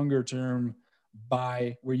longer term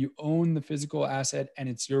buy where you own the physical asset and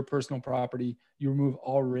it's your personal property. You remove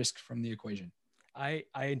all risk from the equation. I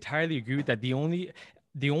entirely agree with that. The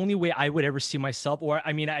only way I would ever see myself, or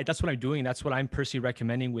I mean, that's what I'm doing. That's what I'm personally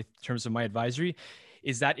recommending with terms of my advisory,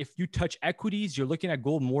 is that if you touch equities, you're looking at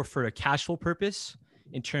gold more for a cash flow purpose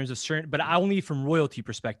in terms of certain, but only from royalty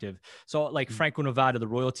perspective. So like Franco-Nevada, the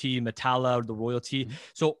royalty, Metalla, the royalty.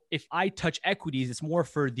 So if I touch equities, it's more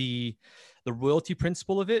for the royalty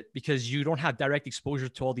principle of it, because you don't have direct exposure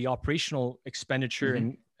to all the operational expenditure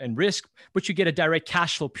and risk, but you get a direct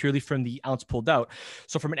cash flow purely from the ounce pulled out.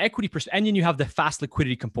 So from an equity perspective, and then you have the fast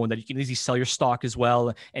liquidity component that you can easily sell your stock as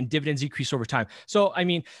well, and dividends increase over time. So, I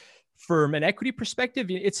mean, from an equity perspective,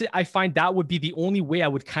 I find that would be the only way I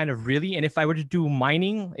would kind of really, and if I were to do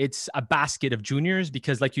mining, it's a basket of juniors,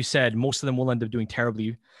 because like you said, most of them will end up doing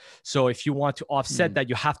terribly. So if you want to offset that,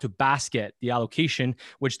 you have to basket the allocation,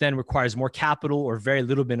 which then requires more capital or a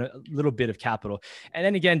little bit of capital. And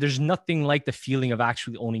then again, there's nothing like the feeling of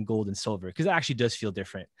actually owning gold and silver, because it actually does feel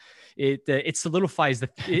different. It solidifies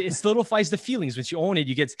the feelings. Once you own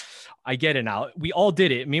it, I get it now. We all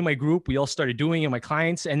did it. Me and my group, we all started doing it, my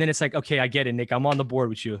clients. And then it's like, okay, I get it, Nick. I'm on the board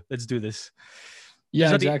with you. Let's do this.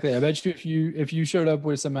 Yeah, exactly. I bet you if you showed up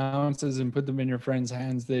with some ounces and put them in your friends'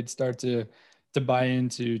 hands, they'd start to buy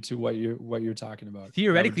into what you're talking about.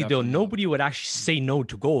 Theoretically, though, nobody would actually say no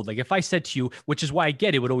to gold. Like if I said to you, which is why I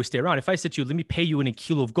get it, would always stay around. If I said to you, let me pay you in a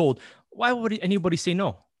kilo of gold, why would anybody say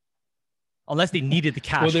no? Unless they needed the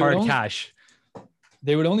cash, cash.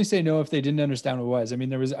 They would only say no if they didn't understand what it was. I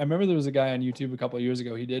mean, I remember there was a guy on YouTube a couple of years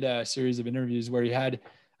ago. He did a series of interviews where he had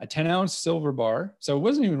a 10-ounce silver bar. So it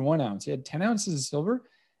wasn't even 1 ounce. He had 10 ounces of silver.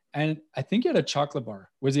 And I think he had a chocolate bar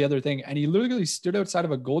was the other thing. And he literally stood outside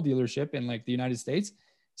of a gold dealership in like the United States.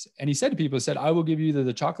 And he said to people, I will give you either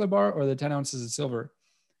the chocolate bar or the 10 ounces of silver.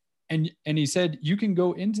 And he said, you can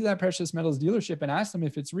go into that precious metals dealership and ask them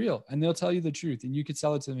if it's real, and they'll tell you the truth, and you could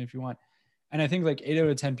sell it to them if you want. And I think like 8 out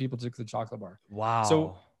of 10 people took the chocolate bar. Wow.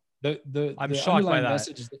 So I'm shocked by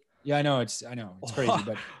that. I know it's crazy,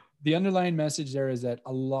 but the underlying message there is that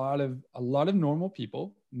a lot of normal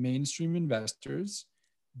people, mainstream investors,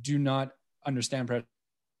 do not understand precious.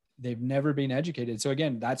 They've never been educated. So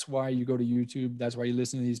again, that's why you go to YouTube. That's why you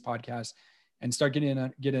listen to these podcasts and start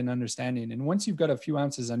get an understanding. And once you've got a few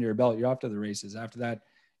ounces under your belt, you're off to the races. After that,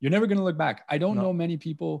 you're never going to look back. I don't know many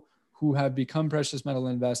people who have become precious metal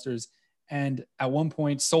investors and at one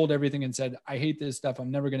point sold everything and said, I hate this stuff,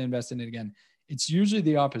 I'm never going to invest in it again. It's usually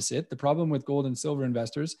the opposite. The problem with gold and silver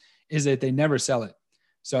investors is that they never sell it.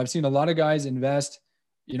 So I've seen a lot of guys invest,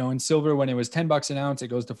 in silver when it was $10 an ounce, it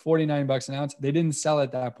goes to $49 an ounce. They didn't sell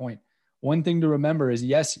at that point. One thing to remember is,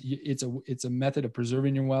 yes, it's a method of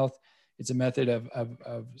preserving your wealth. It's a method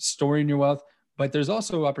of storing your wealth, but there's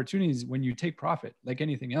also opportunities when you take profit, like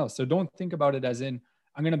anything else. So don't think about it as in,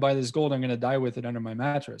 I'm going to buy this gold, I'm going to die with it under my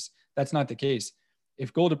mattress. That's not the case.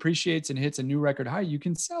 If gold appreciates and hits a new record high, you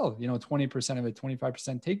can sell, 20% of it,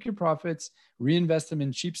 25%, take your profits, reinvest them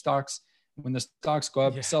in cheap stocks. When the stocks go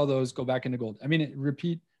up, sell those, go back into gold. I mean,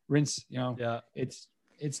 repeat, rinse,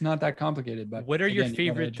 it's not that complicated, but what are your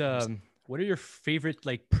favorite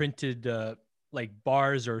like printed, like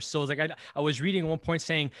bars or sills? Like I was reading at one point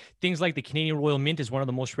saying things like the Canadian Royal Mint is one of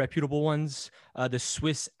the most reputable ones. The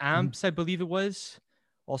Swiss Amps, I believe it was.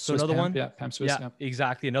 Also Swiss another one. Yeah, Pam Swiss. Yeah,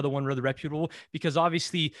 exactly. Another one really reputable, because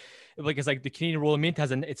obviously it's like the Canadian Royal Mint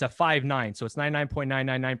it's a 5.9. So it's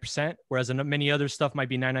 99.999%. Whereas many other stuff might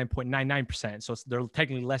be 99.99%. So they're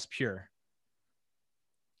technically less pure.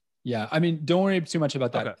 Yeah. I mean, don't worry too much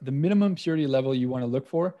about that. Okay. The minimum purity level you want to look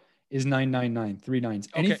for is 999, 3 nines.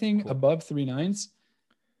 Anything above 3 nines,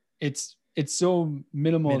 it's so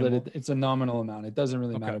minimal that it's a nominal amount. It doesn't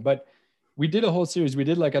really matter. But we did a whole series. We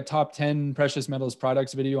did like a top 10 precious metals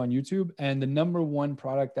products video on YouTube. And the number one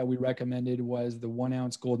product that we recommended was the 1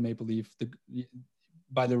 ounce gold maple leaf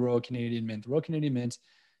by the Royal Canadian Mint. The Royal Canadian Mint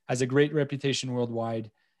has a great reputation worldwide,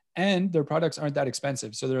 and their products aren't that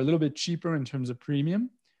expensive. So they're a little bit cheaper in terms of premium,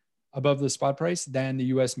 above the spot price than the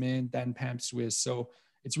US Mint, than PAMP Swiss. So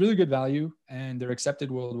it's really good value and they're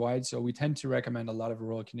accepted worldwide. So we tend to recommend a lot of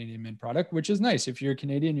Royal Canadian Mint product, which is nice. If you're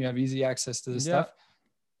Canadian, you have easy access to this stuff.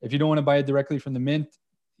 If you don't want to buy it directly from the mint,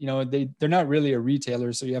 you know, they're not really a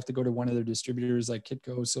retailer. So you have to go to one of their distributors like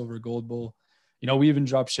Kitco, Silver, Gold Bull. You know, we even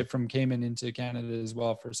drop ship from Cayman into Canada as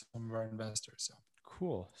well for some of our investors. So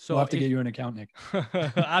cool. So we'll have to get you an account, Nick.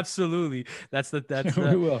 Absolutely. That's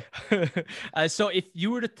we will. So if you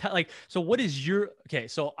were to tell, like, so what is your, okay,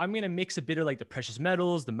 so I'm going to mix a bit of like the precious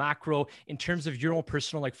metals, the macro in terms of your own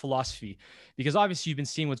personal like philosophy, because obviously you've been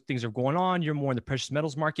seeing what things are going on. You're more in the precious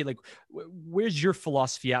metals market. Like where's your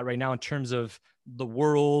philosophy at right now in terms of the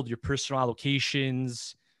world, your personal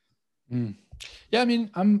allocations? Yeah. I mean,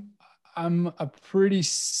 I'm a pretty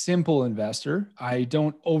simple investor. I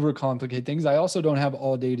don't overcomplicate things. I also don't have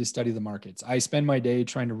all day to study the markets. I spend my day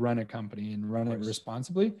trying to run a company and run it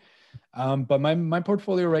responsibly. But my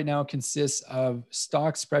portfolio right now consists of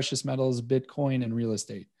stocks, precious metals, Bitcoin, and real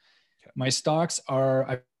estate. Okay. My stocks are,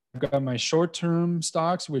 I've got my short-term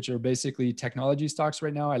stocks, which are basically technology stocks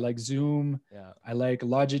right now. I like Zoom. Yeah. I like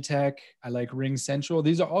Logitech. I like Ring Central.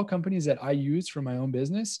 These are all companies that I use for my own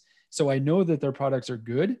business. So I know that their products are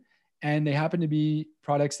good. And they happen to be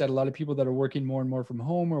products that a lot of people that are working more and more from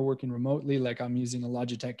home or working remotely, like I'm using a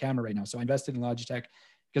Logitech camera right now. So I invested in Logitech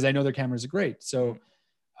because I know their cameras are great. So,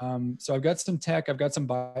 so I've got some tech, I've got some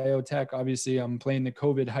biotech. Obviously I'm playing the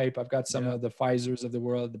COVID hype. I've got some of the Pfizers of the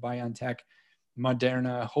world, the BioNTech,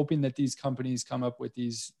 Moderna, hoping that these companies come up with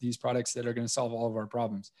these products that are going to solve all of our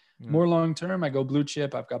problems. More long-term, I go blue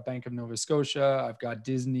chip. I've got Bank of Nova Scotia. I've got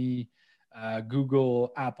Disney,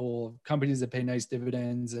 Google, Apple, companies that pay nice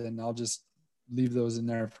dividends, and I'll just leave those in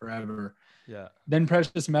there forever. Yeah. Then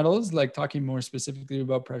precious metals, like talking more specifically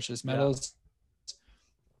about precious metals,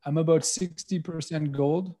 I'm about 60%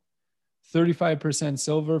 gold, 35%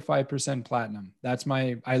 silver, 5% platinum. That's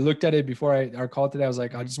I looked at it before our call today. I was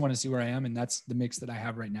like, I just want to see where I am. And that's the mix that I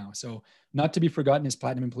have right now. So not to be forgotten is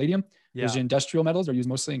platinum and palladium. Those are industrial metals. They're used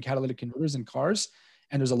mostly in catalytic converters and cars.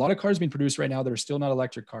 And there's a lot of cars being produced right now that are still not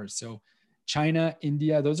electric cars. So China,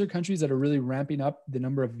 India, those are countries that are really ramping up the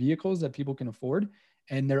number of vehicles that people can afford.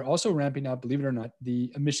 And they're also ramping up, believe it or not,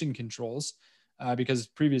 the emission controls because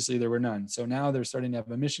previously there were none. So now they're starting to have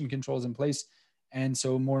emission controls in place. And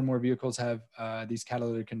so more and more vehicles have these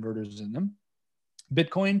catalytic converters in them.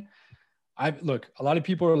 Bitcoin, look, a lot of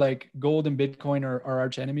people are like gold and Bitcoin are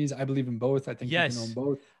arch enemies. I believe in both. I think you can own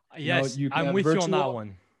both. Yes, I'm with you on that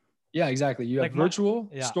one. Yeah, exactly. You have virtual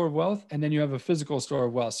store of wealth, and then you have a physical store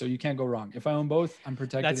of wealth. So you can't go wrong. If I own both, I'm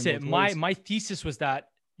protected. That's it. My thesis was that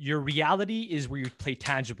your reality is where you play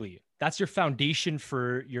tangibly. That's your foundation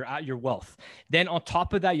for your wealth. Then on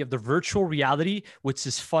top of that, you have the virtual reality, which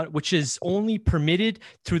is fun, which is only permitted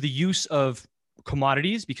through the use of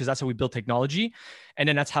commodities, because that's how we build technology. And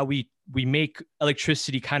then that's how we make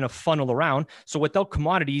electricity kind of funnel around. So without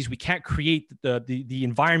commodities, we can't create the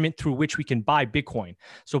environment through which we can buy Bitcoin.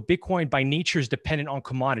 So Bitcoin by nature is dependent on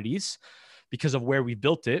commodities because of where we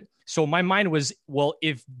built it. So my mind was, well,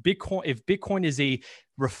 if Bitcoin is a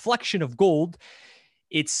reflection of gold,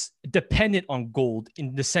 it's dependent on gold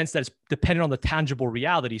in the sense that it's dependent on the tangible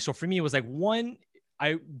reality. So for me, it was like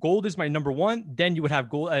gold is my number one. Then you would have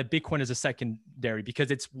Bitcoin as a secondary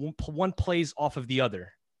because it's one plays off of the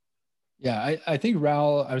other. Yeah, I think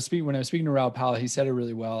Raul. When I was speaking to Raul Powell, he said it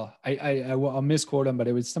really well. I'll misquote him, but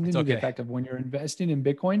it was something to the effect of when you're investing in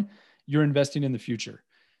Bitcoin, you're investing in the future.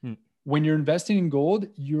 When you're investing in gold,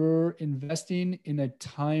 you're investing in a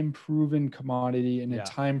time-proven commodity and a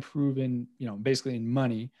time-proven, basically in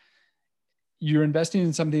money. You're investing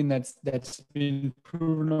in something that's been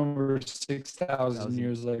proven over 6,000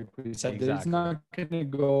 years, like we said. Exactly. It's not going to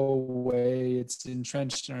go away. It's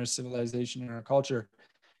entrenched in our civilization and our culture.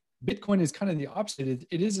 Bitcoin is kind of the opposite.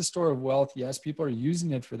 It is a store of wealth. Yes, people are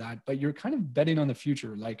using it for that, but you're kind of betting on the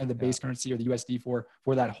future, like the base currency or the USD for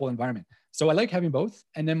that whole environment. So I like having both.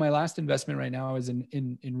 And then my last investment right now is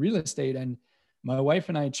in real estate. And my wife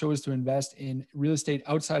and I chose to invest in real estate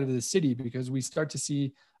outside of the city because we start to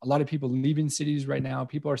see a lot of people leaving cities right now.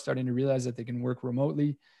 People are starting to realize that they can work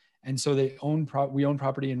remotely. And so we own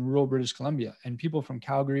property in rural British Columbia, and people from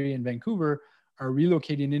Calgary and Vancouver are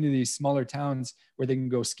relocating into these smaller towns where they can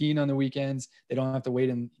go skiing on the weekends. They don't have to wait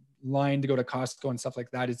in line to go to Costco and stuff like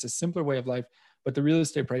that. It's a simpler way of life, but the real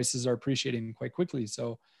estate prices are appreciating quite quickly.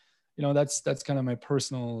 So, that's kind of my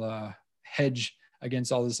personal hedge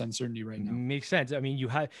against all this uncertainty right now. Makes sense. I mean, you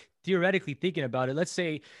have theoretically thinking about it. Let's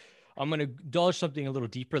say I'm going to indulge something a little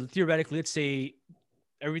deeper. Theoretically, let's say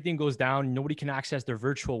everything goes down. Nobody can access their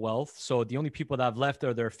virtual wealth. So the only people that have left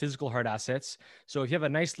are their physical hard assets. So if you have a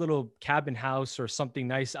nice little cabin house or something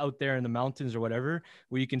nice out there in the mountains or whatever,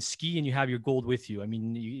 where you can ski and you have your gold with you, I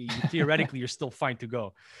mean, you theoretically, you're still fine to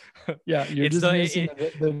go. Yeah, you're just missing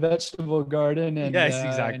the vegetable garden, and yes,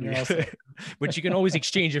 and you're exactly. But you can always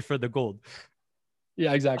exchange it for the gold.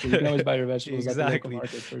 Yeah, exactly. You can always buy your vegetables exactly. at the local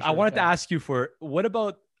market for sure. I wanted to ask you what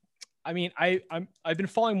about, I mean, I've been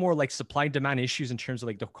following more like supply and demand issues in terms of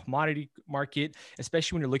like the commodity market,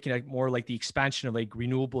 especially when you're looking at more like the expansion of like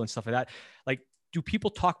renewable and stuff like that. Like, do people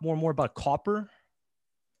talk more and more about copper?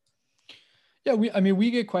 Yeah,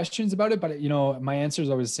 we get questions about it, but my answer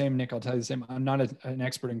is always the same, Nick. I'll tell you the same. I'm not an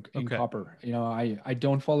expert in copper. I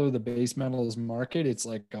don't follow the base metals market. It's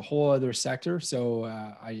like a whole other sector. So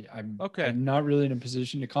I'm not really in a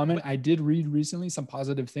position to comment. I did read recently some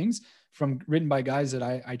positive things written by guys that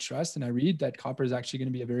I trust, and I read that copper is actually going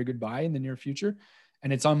to be a very good buy in the near future.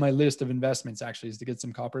 And it's on my list of investments actually, is to get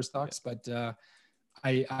some copper stocks. But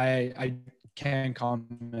I can't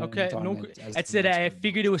comment. Okay, no, that's it. I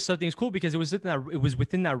figured it was something cool because it was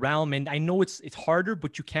within that realm, and I know it's harder,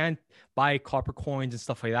 but you can buy copper coins and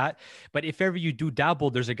stuff like that. But if ever you do dabble,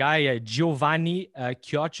 there's a guy Giovanni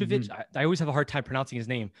Kiochovic. I always have a hard time pronouncing his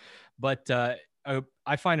name, but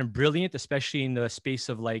I find him brilliant, especially in the space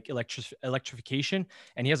of like electrification.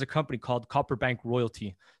 And he has a company called Copper Bank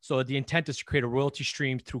Royalty. So the intent is to create a royalty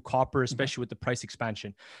stream through copper, especially with the price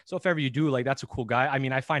expansion. So if ever you do, like, that's a cool guy. I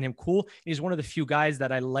mean, I find him cool. He's one of the few guys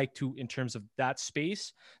that I like to, in terms of that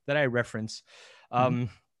space, that I reference. Okay.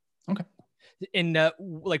 And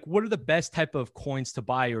like, what are the best type of coins to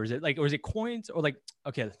buy? Or is it coins, or like,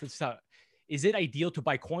 okay, let's start. Is it ideal to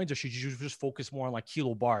buy coins, or should you just focus more on like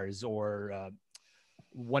kilo bars or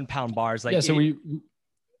 1 pound bars? Like, yeah, so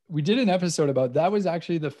we did an episode about that. Was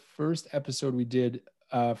actually the first episode we did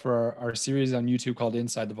for our series on YouTube called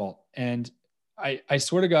Inside the Vault. And I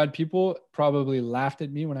swear to God, people probably laughed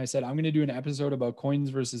at me when I said I'm going to do an episode about coins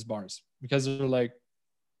versus bars, because they're like,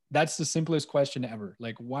 that's the simplest question ever.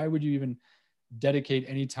 Like, why would you even dedicate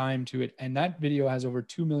any time to it? And that video has over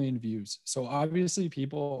 2 million views. So obviously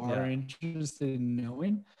people are interested in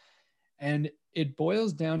knowing, and it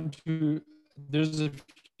boils down to, there's a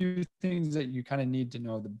few things that you kind of need to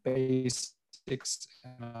know, the basics,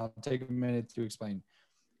 and I'll take a minute to explain.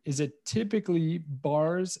 Is it typically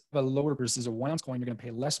bars of a lower versus a 1 ounce coin, you're going to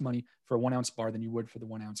pay less money for a 1 ounce bar than you would for the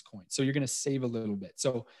 1 ounce coin. So you're going to save a little bit.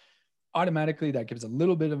 So automatically that gives a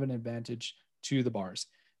little bit of an advantage to the bars.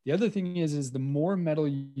 The other thing is the more metal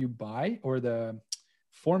you buy, or the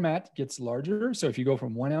format gets larger. So if you go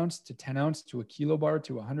from 1 ounce to 10 ounce to a kilo bar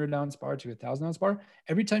to 100 ounce bar to 1,000 ounce bar,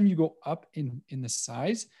 every time you go up in the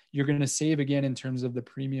size, you're going to save again in terms of the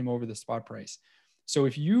premium over the spot price. So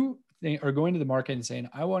if you are going to the market and saying,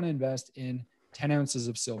 I want to invest in 10 ounces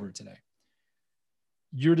of silver today,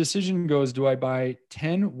 your decision goes, do I buy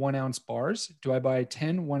 10 1 ounce bars? Do I buy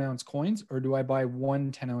 10 1 ounce coins? Or do I buy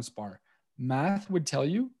 1 10 ounce bar? Math would tell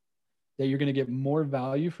you that you're going to get more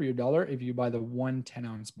value for your dollar if you buy the 1 10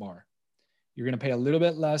 ounce bar. You're going to pay a little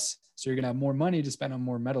bit less, so you're going to have more money to spend on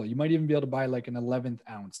more metal. You might even be able to buy like an 11th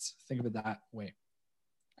ounce. Think of it that way.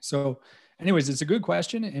 So anyways, it's a good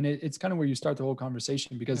question. And it's kind of where you start the whole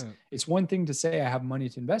conversation, because it's one thing to say I have money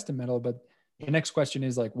to invest in metal, but the next question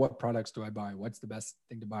is like, what products do I buy? What's the best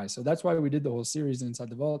thing to buy? So that's why we did the whole series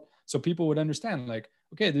Inside the Vault, so people would understand, like,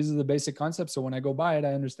 okay, this is the basic concept. So when I go buy it,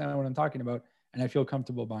 I understand what I'm talking about and I feel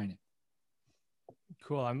comfortable buying it.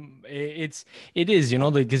 Cool. It is,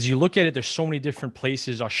 because you look at it, there's so many different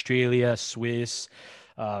places: Australia, Swiss,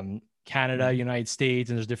 Canada, United States,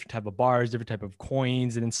 and there's different type of bars, different type of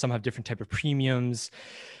coins, and then some have different type of premiums.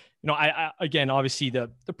 I again, obviously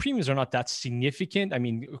the premiums are not that significant. I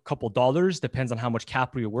mean, a couple dollars, depends on how much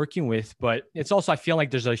capital you're working with, but it's also, I feel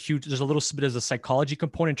like there's a little bit of a psychology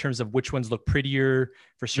component in terms of which ones look prettier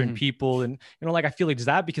for certain people. And, like, I feel like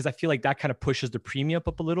that, because I feel like that kind of pushes the premium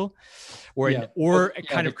up a little, it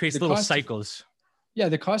kind of creates little cycles.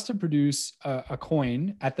 The cost to produce a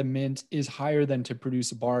coin at the mint is higher than to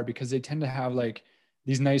produce a bar, because they tend to have like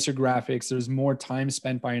these nicer graphics. There's more time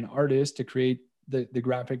spent by an artist to create the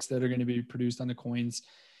graphics that are going to be produced on the coins.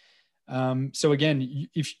 So again,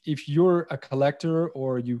 if you're a collector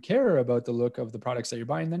or you care about the look of the products that you're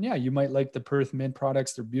buying, then you might like the Perth Mint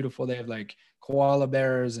products. They're beautiful. They have like koala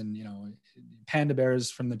bears and, panda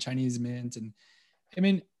bears from the Chinese mint. And I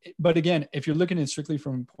mean, but again, if you're looking at it strictly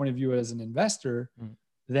from a point of view as an investor,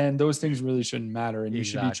 then those things really shouldn't matter. And you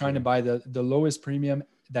should be trying to buy the lowest premium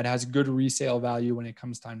that has good resale value when it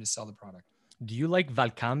comes time to sell the product. Do you like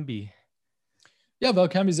Valcambi? Yeah,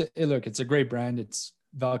 Valcambi look, it's a great brand. It's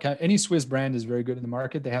Valcam, any Swiss brand is very good in the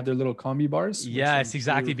market. They have their little combi bars. Yes,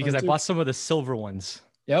 exactly. Because I bought some of the silver ones.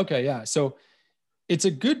 Yeah. Okay. Yeah. So it's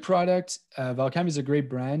a good product. Valcam is a great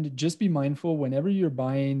brand. Just be mindful whenever you're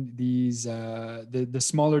buying these, the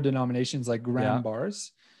smaller denominations like gram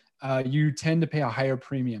bars, you tend to pay a higher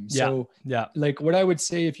premium. So like what I would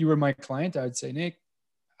say, if you were my client, I would say, Nick,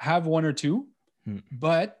 have one or two,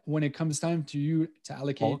 but when it comes time to you to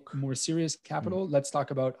allocate more serious capital, let's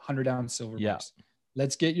talk about 100-ounce silver bars.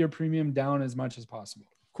 Let's get your premium down as much as possible.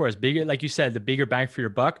 Of course, bigger, like you said, the bigger bang for your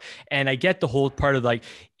buck. And I get the whole part of like,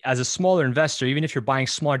 as a smaller investor, even if you're buying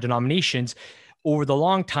smaller denominations over the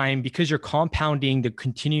long time, because you're compounding the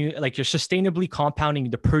continue, like you're sustainably compounding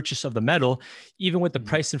the purchase of the metal, even with the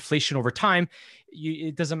price inflation over time,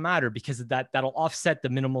 it doesn't matter because that'll offset the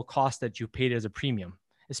minimal cost that you paid as a premium,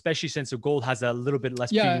 especially since the gold has a little bit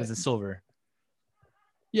less premium than silver.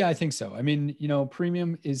 Yeah, I think so. I mean, you know,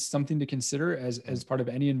 premium is something to consider as part of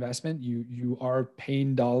any investment. You are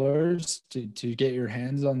paying dollars to get your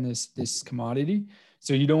hands on this commodity.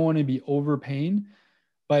 So you don't want to be overpaying.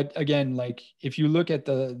 But again, like if you look at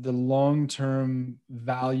the long-term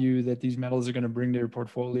value that these metals are going to bring to your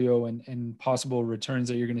portfolio and possible returns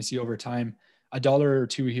that you're going to see over time, a dollar or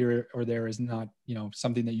two here or there is not, you know,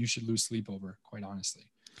 something that you should lose sleep over, quite honestly.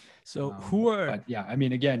 So but yeah, I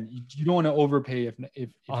mean, again, you don't want to overpay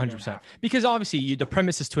if 100%, because obviously the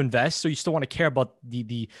premise is to invest. So you still want to care about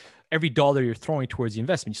the every dollar you're throwing towards the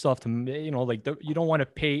investment. You still have to, you know, like you don't want to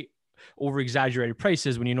pay over exaggerated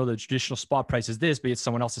prices when you know the traditional spot price is this, but yet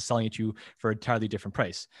someone else is selling it to you for an entirely different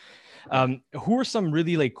price. Who are some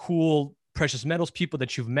really like cool precious metals people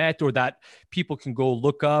that you've met or that people can go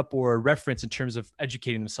look up or reference in terms of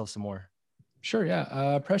educating themselves some more? Sure.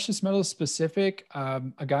 Yeah. Precious metals specific. A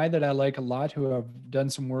guy that I like a lot who I've done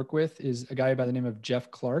some work with is a guy by the name of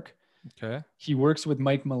Jeff Clark. Okay. He works with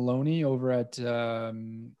Mike Maloney over at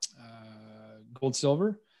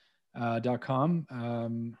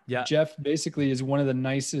goldsilver.com. Jeff basically is one of the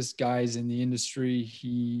nicest guys in the industry.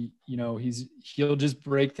 He'll just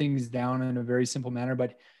break things down in a very simple manner,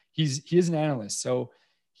 but he is an analyst. So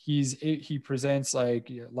he presents like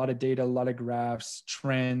a lot of data, a lot of graphs,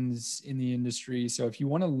 trends in the industry. So if you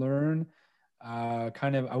want to learn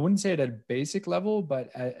kind of, I wouldn't say at a basic level, but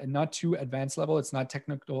at not too advanced level, it's not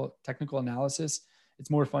technical analysis. It's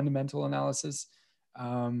more fundamental analysis.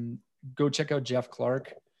 Go check out Jeff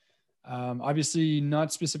Clark. Obviously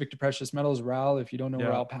not specific to precious metals. Raoul, if you don't know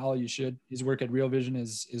Raoul Pal, you should. His work at Real Vision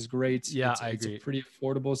is great. Yeah, I agree. It's a pretty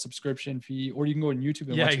affordable subscription fee, or you can go on YouTube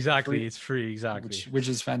and watch exactly. It's free, exactly. Which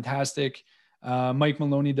is fantastic. Mike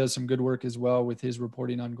Maloney does some good work as well with his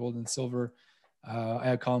reporting on gold and silver.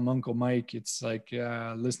 I call him Uncle Mike. It's like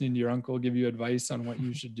listening to your uncle give you advice on what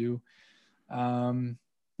you should do.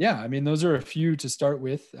 Yeah, I mean, those are a few to start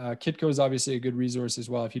with. Kitco is obviously a good resource as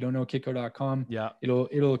well. If you don't know kitco.com,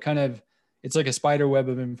 it'll kind of, it's like a spider web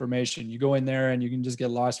of information. You go in there and you can just get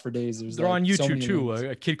lost for days. They're like on YouTube too,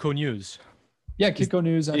 Kitco News. Yeah, Kitco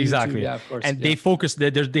News on exactly. YouTube. Yeah, of course. And they focus,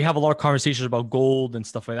 they have a lot of conversations about gold and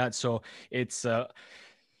stuff like that. So it's a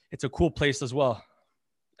cool place as well.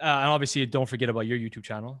 And obviously, don't forget about your YouTube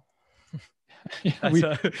channel. Yeah, we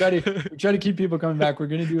try to keep people coming back. We're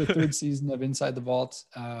going to do a third season of Inside the Vault.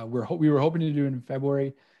 We were hoping to do it in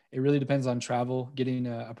February. It really depends on travel, getting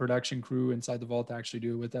a production crew inside the vault to actually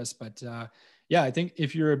do it with us. But yeah, I think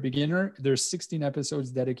if you're a beginner, there's 16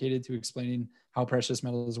 episodes dedicated to explaining how precious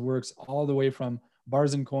metals works, all the way from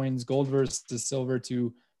bars and coins, gold versus silver,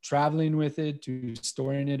 to traveling with it, to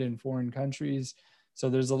storing it in foreign countries. So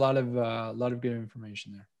there's a lot of good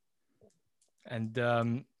information there.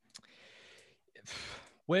 And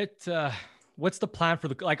what's the plan for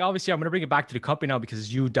like, obviously I'm going to bring it back to the company now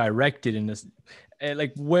because you directed in this,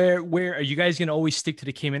 like where are you guys going to always stick to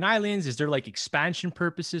the Cayman Islands? Is there like expansion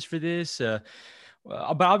purposes for this? But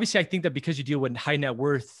obviously I think that because you deal with high net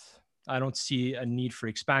worth, I don't see a need for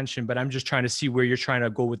expansion, but I'm just trying to see where you're trying to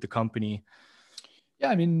go with the company. Yeah,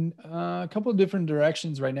 I mean, a couple of different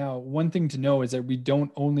directions right now. One thing to know is that we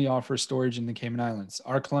don't only offer storage in the Cayman Islands.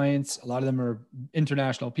 Our clients, a lot of them are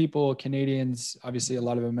international people, Canadians, obviously a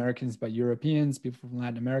lot of Americans, but Europeans, people from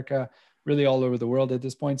Latin America, really all over the world at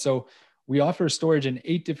this point. So we offer storage in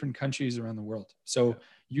 8 different countries around the world. So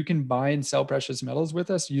you can buy and sell precious metals with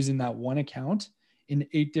us using that one account in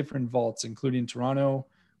 8 different vaults, including Toronto.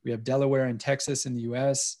 We have Delaware and Texas in the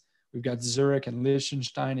US. We've got Zurich and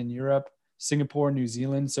Liechtenstein in Europe, Singapore, New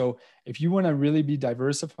Zealand. So if you want to really be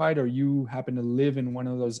diversified, or you happen to live in one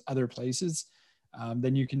of those other places,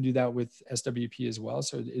 then you can do that with SWP as well.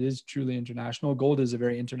 So it is truly international. Gold is a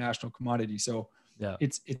very international commodity. So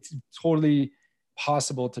it's totally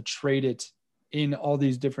possible to trade it in all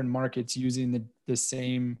these different markets using the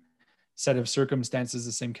same set of circumstances,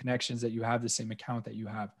 the same connections that you have, the same account that you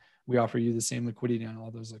have. We offer you the same liquidity on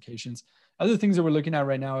all those locations. Other things that we're looking at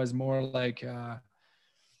right now is more like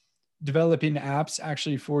developing apps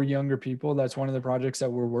actually for younger people. That's one of the projects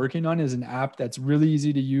that we're working on, is an app that's really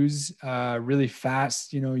easy to use, really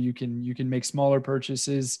fast. You know, you can make smaller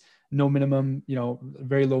purchases, no minimum, you know,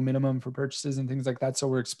 very low minimum for purchases and things like that. So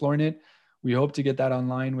we're exploring it. We hope to get that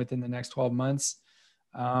online within the next 12 months.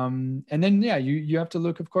 And then, yeah, you have to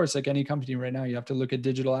look, of course, like any company right now, you have to look at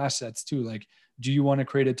digital assets too. Like, do you want to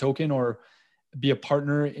create a token or be a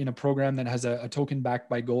partner in a program that has a token backed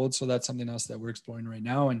by gold? So that's something else that we're exploring right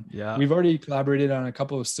now. And we've already collaborated on a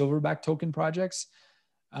couple of silverback token projects.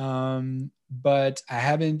 But I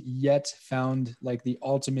haven't yet found like the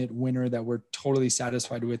ultimate winner that we're totally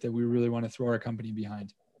satisfied with, that we really want to throw our company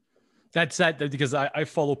behind. That's because I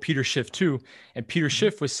follow Peter Schiff too. And Peter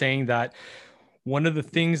Schiff was saying that one of the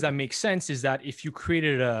things that makes sense is that if you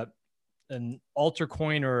created an alter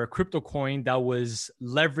coin or a crypto coin that was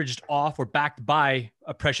leveraged off or backed by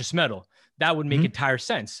a precious metal, that would make entire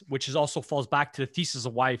sense, which is also falls back to the thesis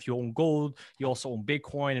of why if you own gold, you also own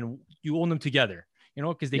Bitcoin, and you own them together, you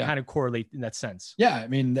know, because they kind of correlate in that sense. Yeah. I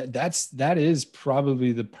mean, that is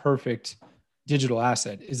probably the perfect digital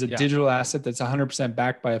asset, is a digital asset that's 100%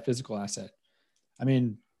 backed by a physical asset. I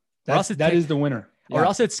mean, that is the winner. Or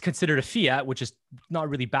else it's considered a fiat, which is not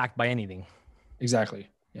really backed by anything. Exactly.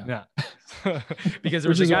 Yeah. Because there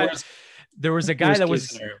was a guy that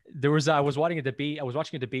was I was watching a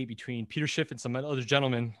debate between Peter Schiff and some other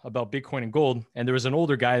gentlemen about Bitcoin and gold. And there was an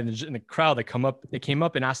older guy in the crowd that came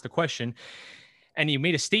up and asked the question. And he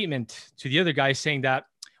made a statement to the other guy saying that,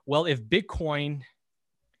 well, if Bitcoin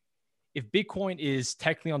is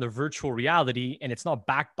technically on the virtual reality and it's not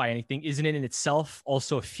backed by anything, isn't it in itself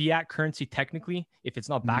also a fiat currency technically, if it's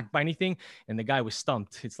not backed by anything? And the guy was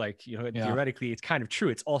stumped. It's like, you know, theoretically, it's kind of true.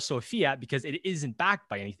 It's also a fiat because it isn't backed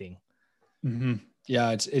by anything. Mm-hmm.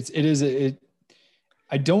 Yeah, it is.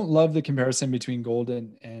 I don't love the comparison between gold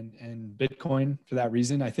and Bitcoin for that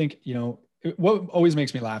reason. I think, you know, what always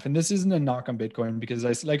makes me laugh, and this isn't a knock on Bitcoin, because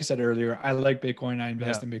like I said earlier, I like Bitcoin. I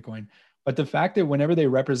invest in Bitcoin. But the fact that whenever they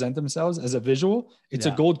represent themselves as a visual, it's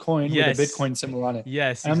a gold coin with a Bitcoin symbol on it.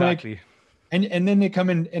 Yes, and exactly. Like, and then they come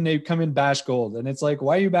in bash gold, and it's like,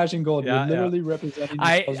 why are you bashing gold? You're literally representing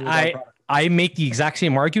yourselves with our product. I make the exact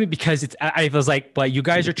same argument because I was like, but you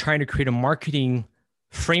guys are trying to create a marketing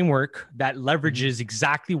framework that leverages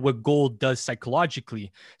exactly what gold does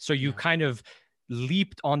psychologically. So you kind of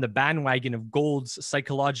leaped on the bandwagon of gold's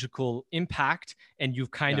psychological impact, and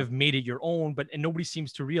you've kind of made it your own, and nobody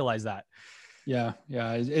seems to realize that. Yeah.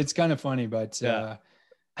 It's kind of funny, but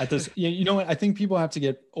at this, you know what? I think people have to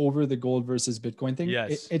get over the gold versus Bitcoin thing.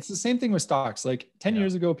 Yes. It's the same thing with stocks. Like 10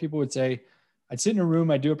 years ago, people would say, I'd sit in a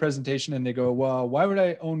room, I'd do a presentation, and they go, well, why would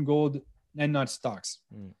I own gold and not stocks?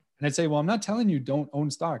 And I'd say, well, I'm not telling you don't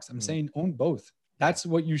own stocks. I'm saying own both. That's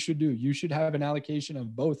what you should do. You should have an allocation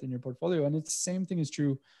of both in your portfolio. And it's the same thing is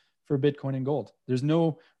true for Bitcoin and gold. There's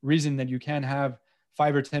no reason that you can't have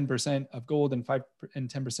 5 or 10% of gold and 5 and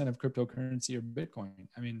 10% of cryptocurrency or Bitcoin.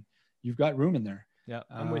 I mean, you've got room in there. Yeah,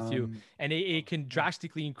 I'm with you. And it can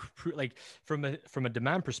drastically improve, like from a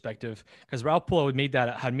demand perspective, because Raoul Pol had made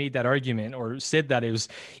that argument, or said that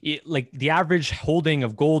like the average holding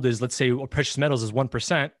of gold is, let's say, precious metals is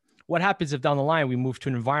 1%. What happens if down the line we move to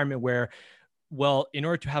an environment where, well, in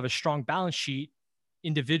order to have a strong balance sheet,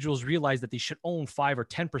 individuals realize that they should own 5 or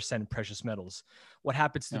 10% in precious metals? What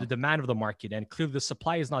happens to the demand of the market? And clearly the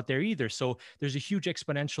supply is not there either. So there's a huge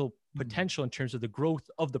exponential potential in terms of the growth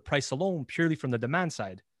of the price alone, purely from the demand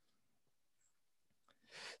side.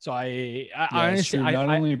 So I honestly, not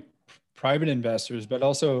only private investors, but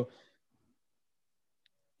also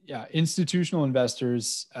institutional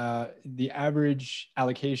investors. The average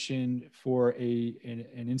allocation for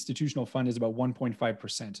an institutional fund is about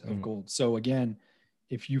 1.5% of gold. So again,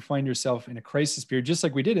 if you find yourself in a crisis period, just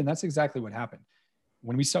like we did, and that's exactly what happened.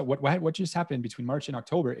 When we saw what just happened between March and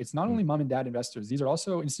October, it's not only mom and dad investors. These are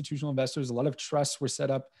also institutional investors. A lot of trusts were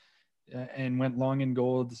set up and went long in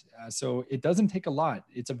gold. So it doesn't take a lot.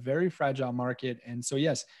 It's a very fragile market. And so,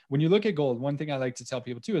 yes, when you look at gold, one thing I like to tell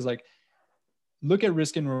people too is like, look at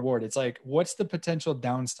risk and reward. It's like, what's the potential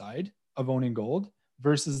downside of owning gold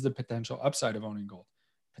versus the potential upside of owning gold?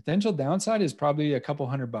 Potential downside is probably a couple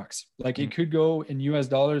 $100. Like it could go in US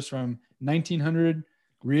dollars from 1900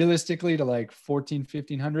 realistically to like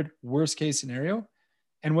 1500, worst case scenario.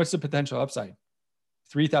 And what's the potential upside?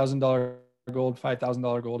 $3,000 gold,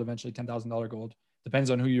 $5,000 gold, eventually $10,000 gold. Depends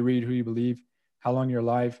on who you read, who you believe, how long you're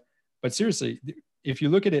alive. But seriously, if you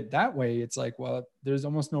look at it that way, it's like, well, there's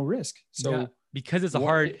almost no risk. So because it's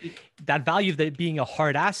that value of that being a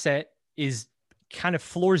hard asset is kind of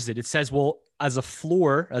floors it. It says, well, as a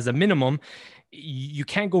floor, as a minimum, you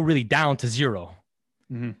can't go really down to zero.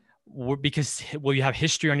 Because, well, you have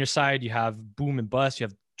history on your side, you have boom and bust, you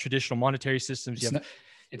have traditional monetary systems.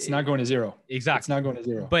 It's not going to zero. Exactly. It's not going to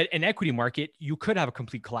zero. But an equity market, you could have a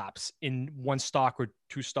complete collapse in one stock or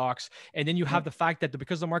two stocks. And then you have the fact that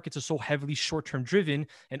because the markets are so heavily short-term driven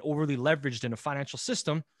and overly leveraged in a financial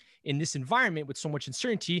system, in this environment with so much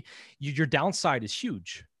uncertainty, your downside is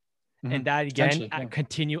huge. And that again,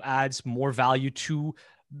 adds more value to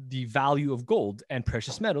the value of gold and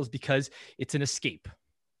precious metals because it's an escape.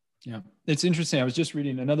 Yeah, it's interesting. I was just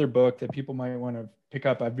reading another book that people might want to pick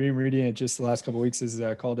up. I've been reading it just the last couple of weeks. Is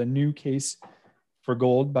called A New Case for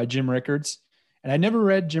Gold by Jim Rickards. And I never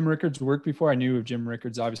read Jim Rickards' work before. I knew of Jim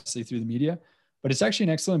Rickards obviously through the media, but it's actually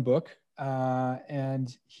an excellent book.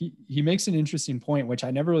 And he makes an interesting point, which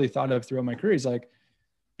I never really thought of throughout my career. He's like,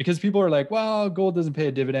 because people are like, well, gold doesn't pay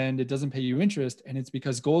a dividend. It doesn't pay you interest. And it's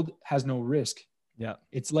because gold has no risk. Yeah.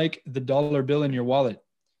 It's like the dollar bill in your wallet.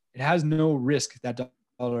 It has no risk, that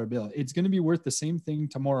dollar bill. It's going to be worth the same thing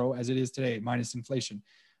tomorrow as it is today, minus inflation.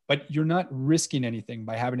 But you're not risking anything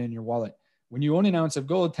by having it in your wallet. When you own an ounce of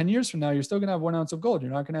gold, 10 years from now, you're still going to have 1 ounce of gold.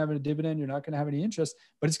 You're not going to have a dividend. You're not going to have any interest,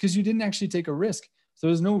 but it's because you didn't actually take a risk. So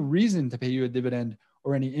there's no reason to pay you a dividend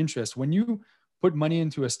or any interest. When you put money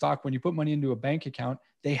into a stock, when you put money into a bank account,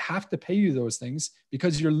 they have to pay you those things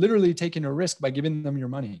because you're literally taking a risk by giving them your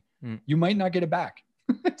money. You might not get it back.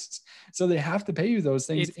 So they have to pay you those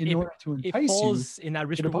things in order to entice you in that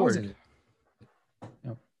risk reward.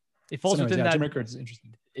 It falls within that. Jim Rickards is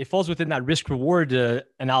interesting. It falls within that risk reward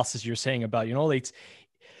analysis you're saying about,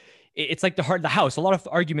 it's like the house. A lot of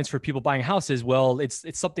arguments for people buying houses. Well, it's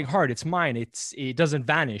something hard. It's mine. It doesn't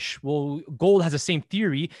vanish. Well, gold has the same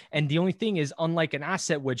theory. And the only thing is, unlike an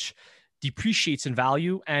asset, which depreciates in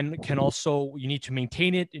value and can also, you need to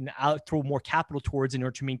maintain it and throw more capital towards in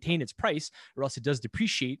order to maintain its price, or else it does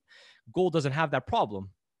depreciate. Gold doesn't have that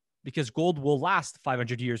problem because gold will last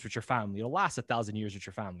 500 years with your family. It'll last 1,000 years with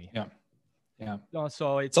your family. Yeah.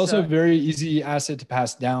 So it's also a very easy asset to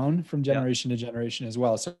pass down from generation to generation as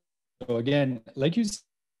well. So again, like you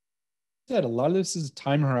said, a lot of this is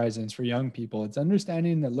time horizons for young people. It's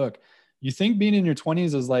understanding that, look, you think being in your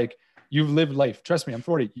 20s is like, you've lived life. Trust me, I'm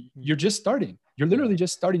 40. You're just starting. You're literally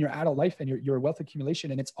just starting your adult life and your wealth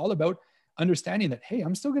accumulation. And it's all about understanding that, hey,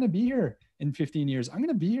 I'm still going to be here in 15 years. I'm going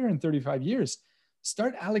to be here in 35 years.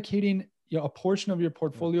 Start allocating a portion of your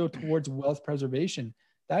portfolio towards wealth preservation.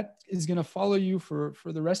 That is going to follow you for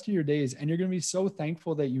the rest of your days. And you're going to be so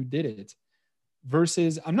thankful that you did it.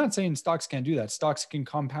 Versus, I'm not saying stocks can't do that. Stocks can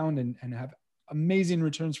compound and have amazing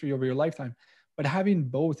returns for you over your lifetime. But having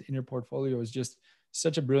both in your portfolio is just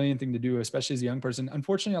such a brilliant thing to do, especially as a young person.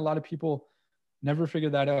 Unfortunately, a lot of people never figure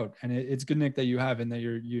that out. And it's good, Nick, that you have, and that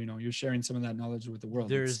you're sharing some of that knowledge with the world.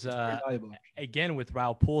 There's again, with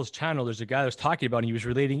Raoul Pole's channel, there's a guy that was talking about, and he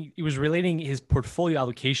was relating his portfolio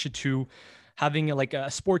allocation to having like a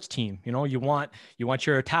sports team. You want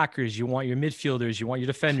your attackers, you want your midfielders, you want your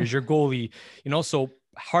defenders, your goalie, so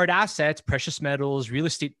hard assets, precious metals, real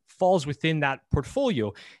estate falls within that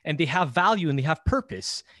portfolio, and they have value and they have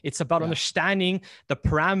purpose. It's about understanding the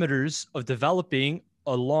parameters of developing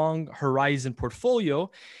a long horizon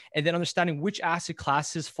portfolio, and then understanding which asset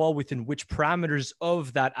classes fall within which parameters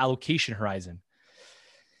of that allocation horizon.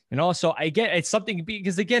 So I get it's something,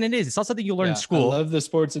 because again, it's not something you learn in school. I love the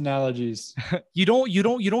sports analogies. You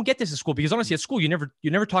don't get this in school, because honestly, at school, you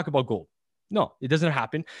never talk about gold. No, it doesn't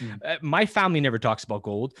happen. My family never talks about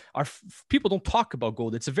gold. Our people don't talk about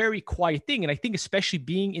gold. It's a very quiet thing. And I think especially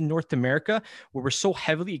being in North America, where we're so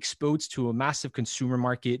heavily exposed to a massive consumer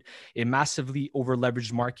market, a massively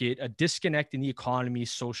over-leveraged market, a disconnect in the economy,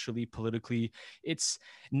 socially, politically, it's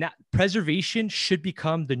not, preservation should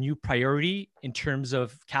become the new priority in terms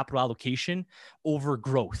of capital allocation over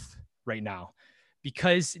growth right now.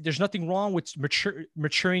 Because there's nothing wrong with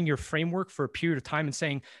maturing your framework for a period of time and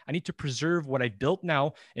saying, I need to preserve what I built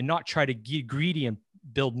now and not try to get greedy and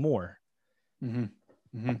build more.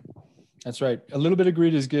 That's right. A little bit of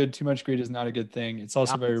greed is good. Too much greed is not a good thing. It's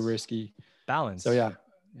also very risky. Balance. So yeah.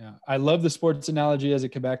 I love the sports analogy as a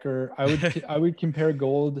Quebecer. I would compare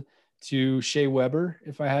gold to Shea Weber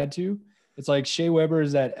if I had to. It's like Shea Weber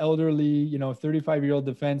is that elderly, 35-year-old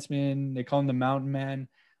defenseman. They call him the mountain man.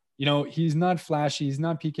 He's not flashy. He's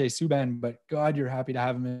not PK Subban, but God, you're happy to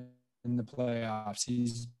have him in the playoffs.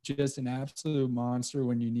 He's just an absolute monster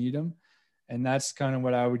when you need him. And that's kind of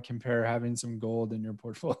what I would compare having some gold in your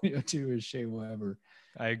portfolio to, is Shea Weber.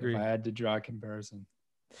 I agree. If I had to draw a comparison.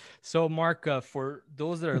 So, Mark, for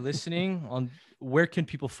those that are listening, on where can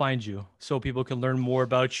people find you so people can learn more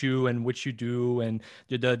about you and what you do and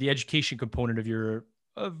the education component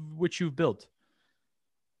of which you've built?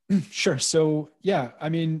 Sure. So yeah, I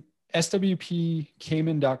mean,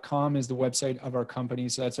 swpcayman.com is the website of our company.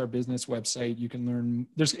 So that's our business website. You can learn,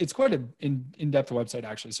 it's quite an in-depth website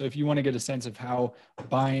actually. So if you want to get a sense of how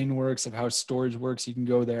buying works, of how storage works, you can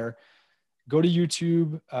go there. Go to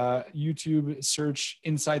YouTube, YouTube search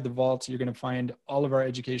Inside the Vault. You're going to find all of our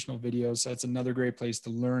educational videos. So that's another great place to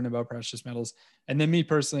learn about precious metals. And then me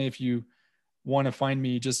personally, if you want to find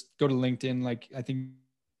me, just go to LinkedIn. Like I think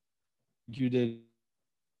you did,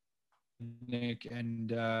 Nick,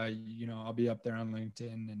 and I'll be up there on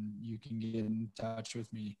LinkedIn, and you can get in touch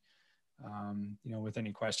with me, with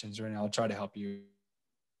any questions, or I'll try to help you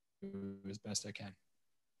as best I can.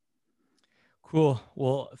 Cool.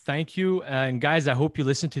 Well, thank you, and guys, I hope you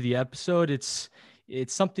listened to the episode. It's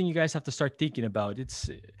something you guys have to start thinking about. It's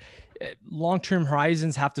long-term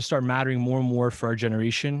horizons have to start mattering more and more for our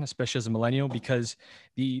generation, especially as a millennial, because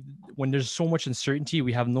when there's so much uncertainty,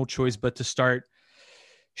 we have no choice but to start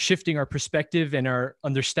shifting our perspective and our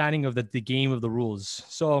understanding of the game of the rules.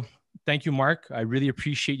 So thank you, Mark. I really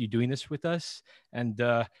appreciate you doing this with us. And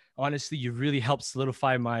honestly, you really helped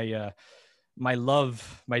solidify my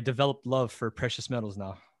developed love for precious metals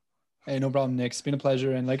now. Hey, no problem, Nick. It's been a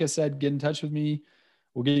pleasure. And like I said, get in touch with me.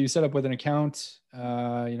 We'll get you set up with an account.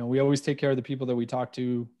 We always take care of the people that we talk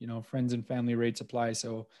to, friends and family rates apply.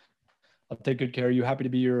 So I'll take good care of you. Happy to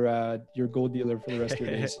be your gold dealer for the rest of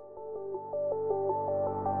your days.